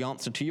haven't found the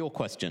answer to your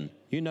question,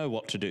 you know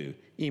what to do.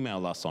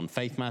 Email us on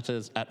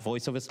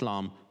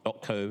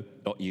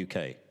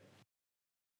faithmatters@voiceofislam.co.uk.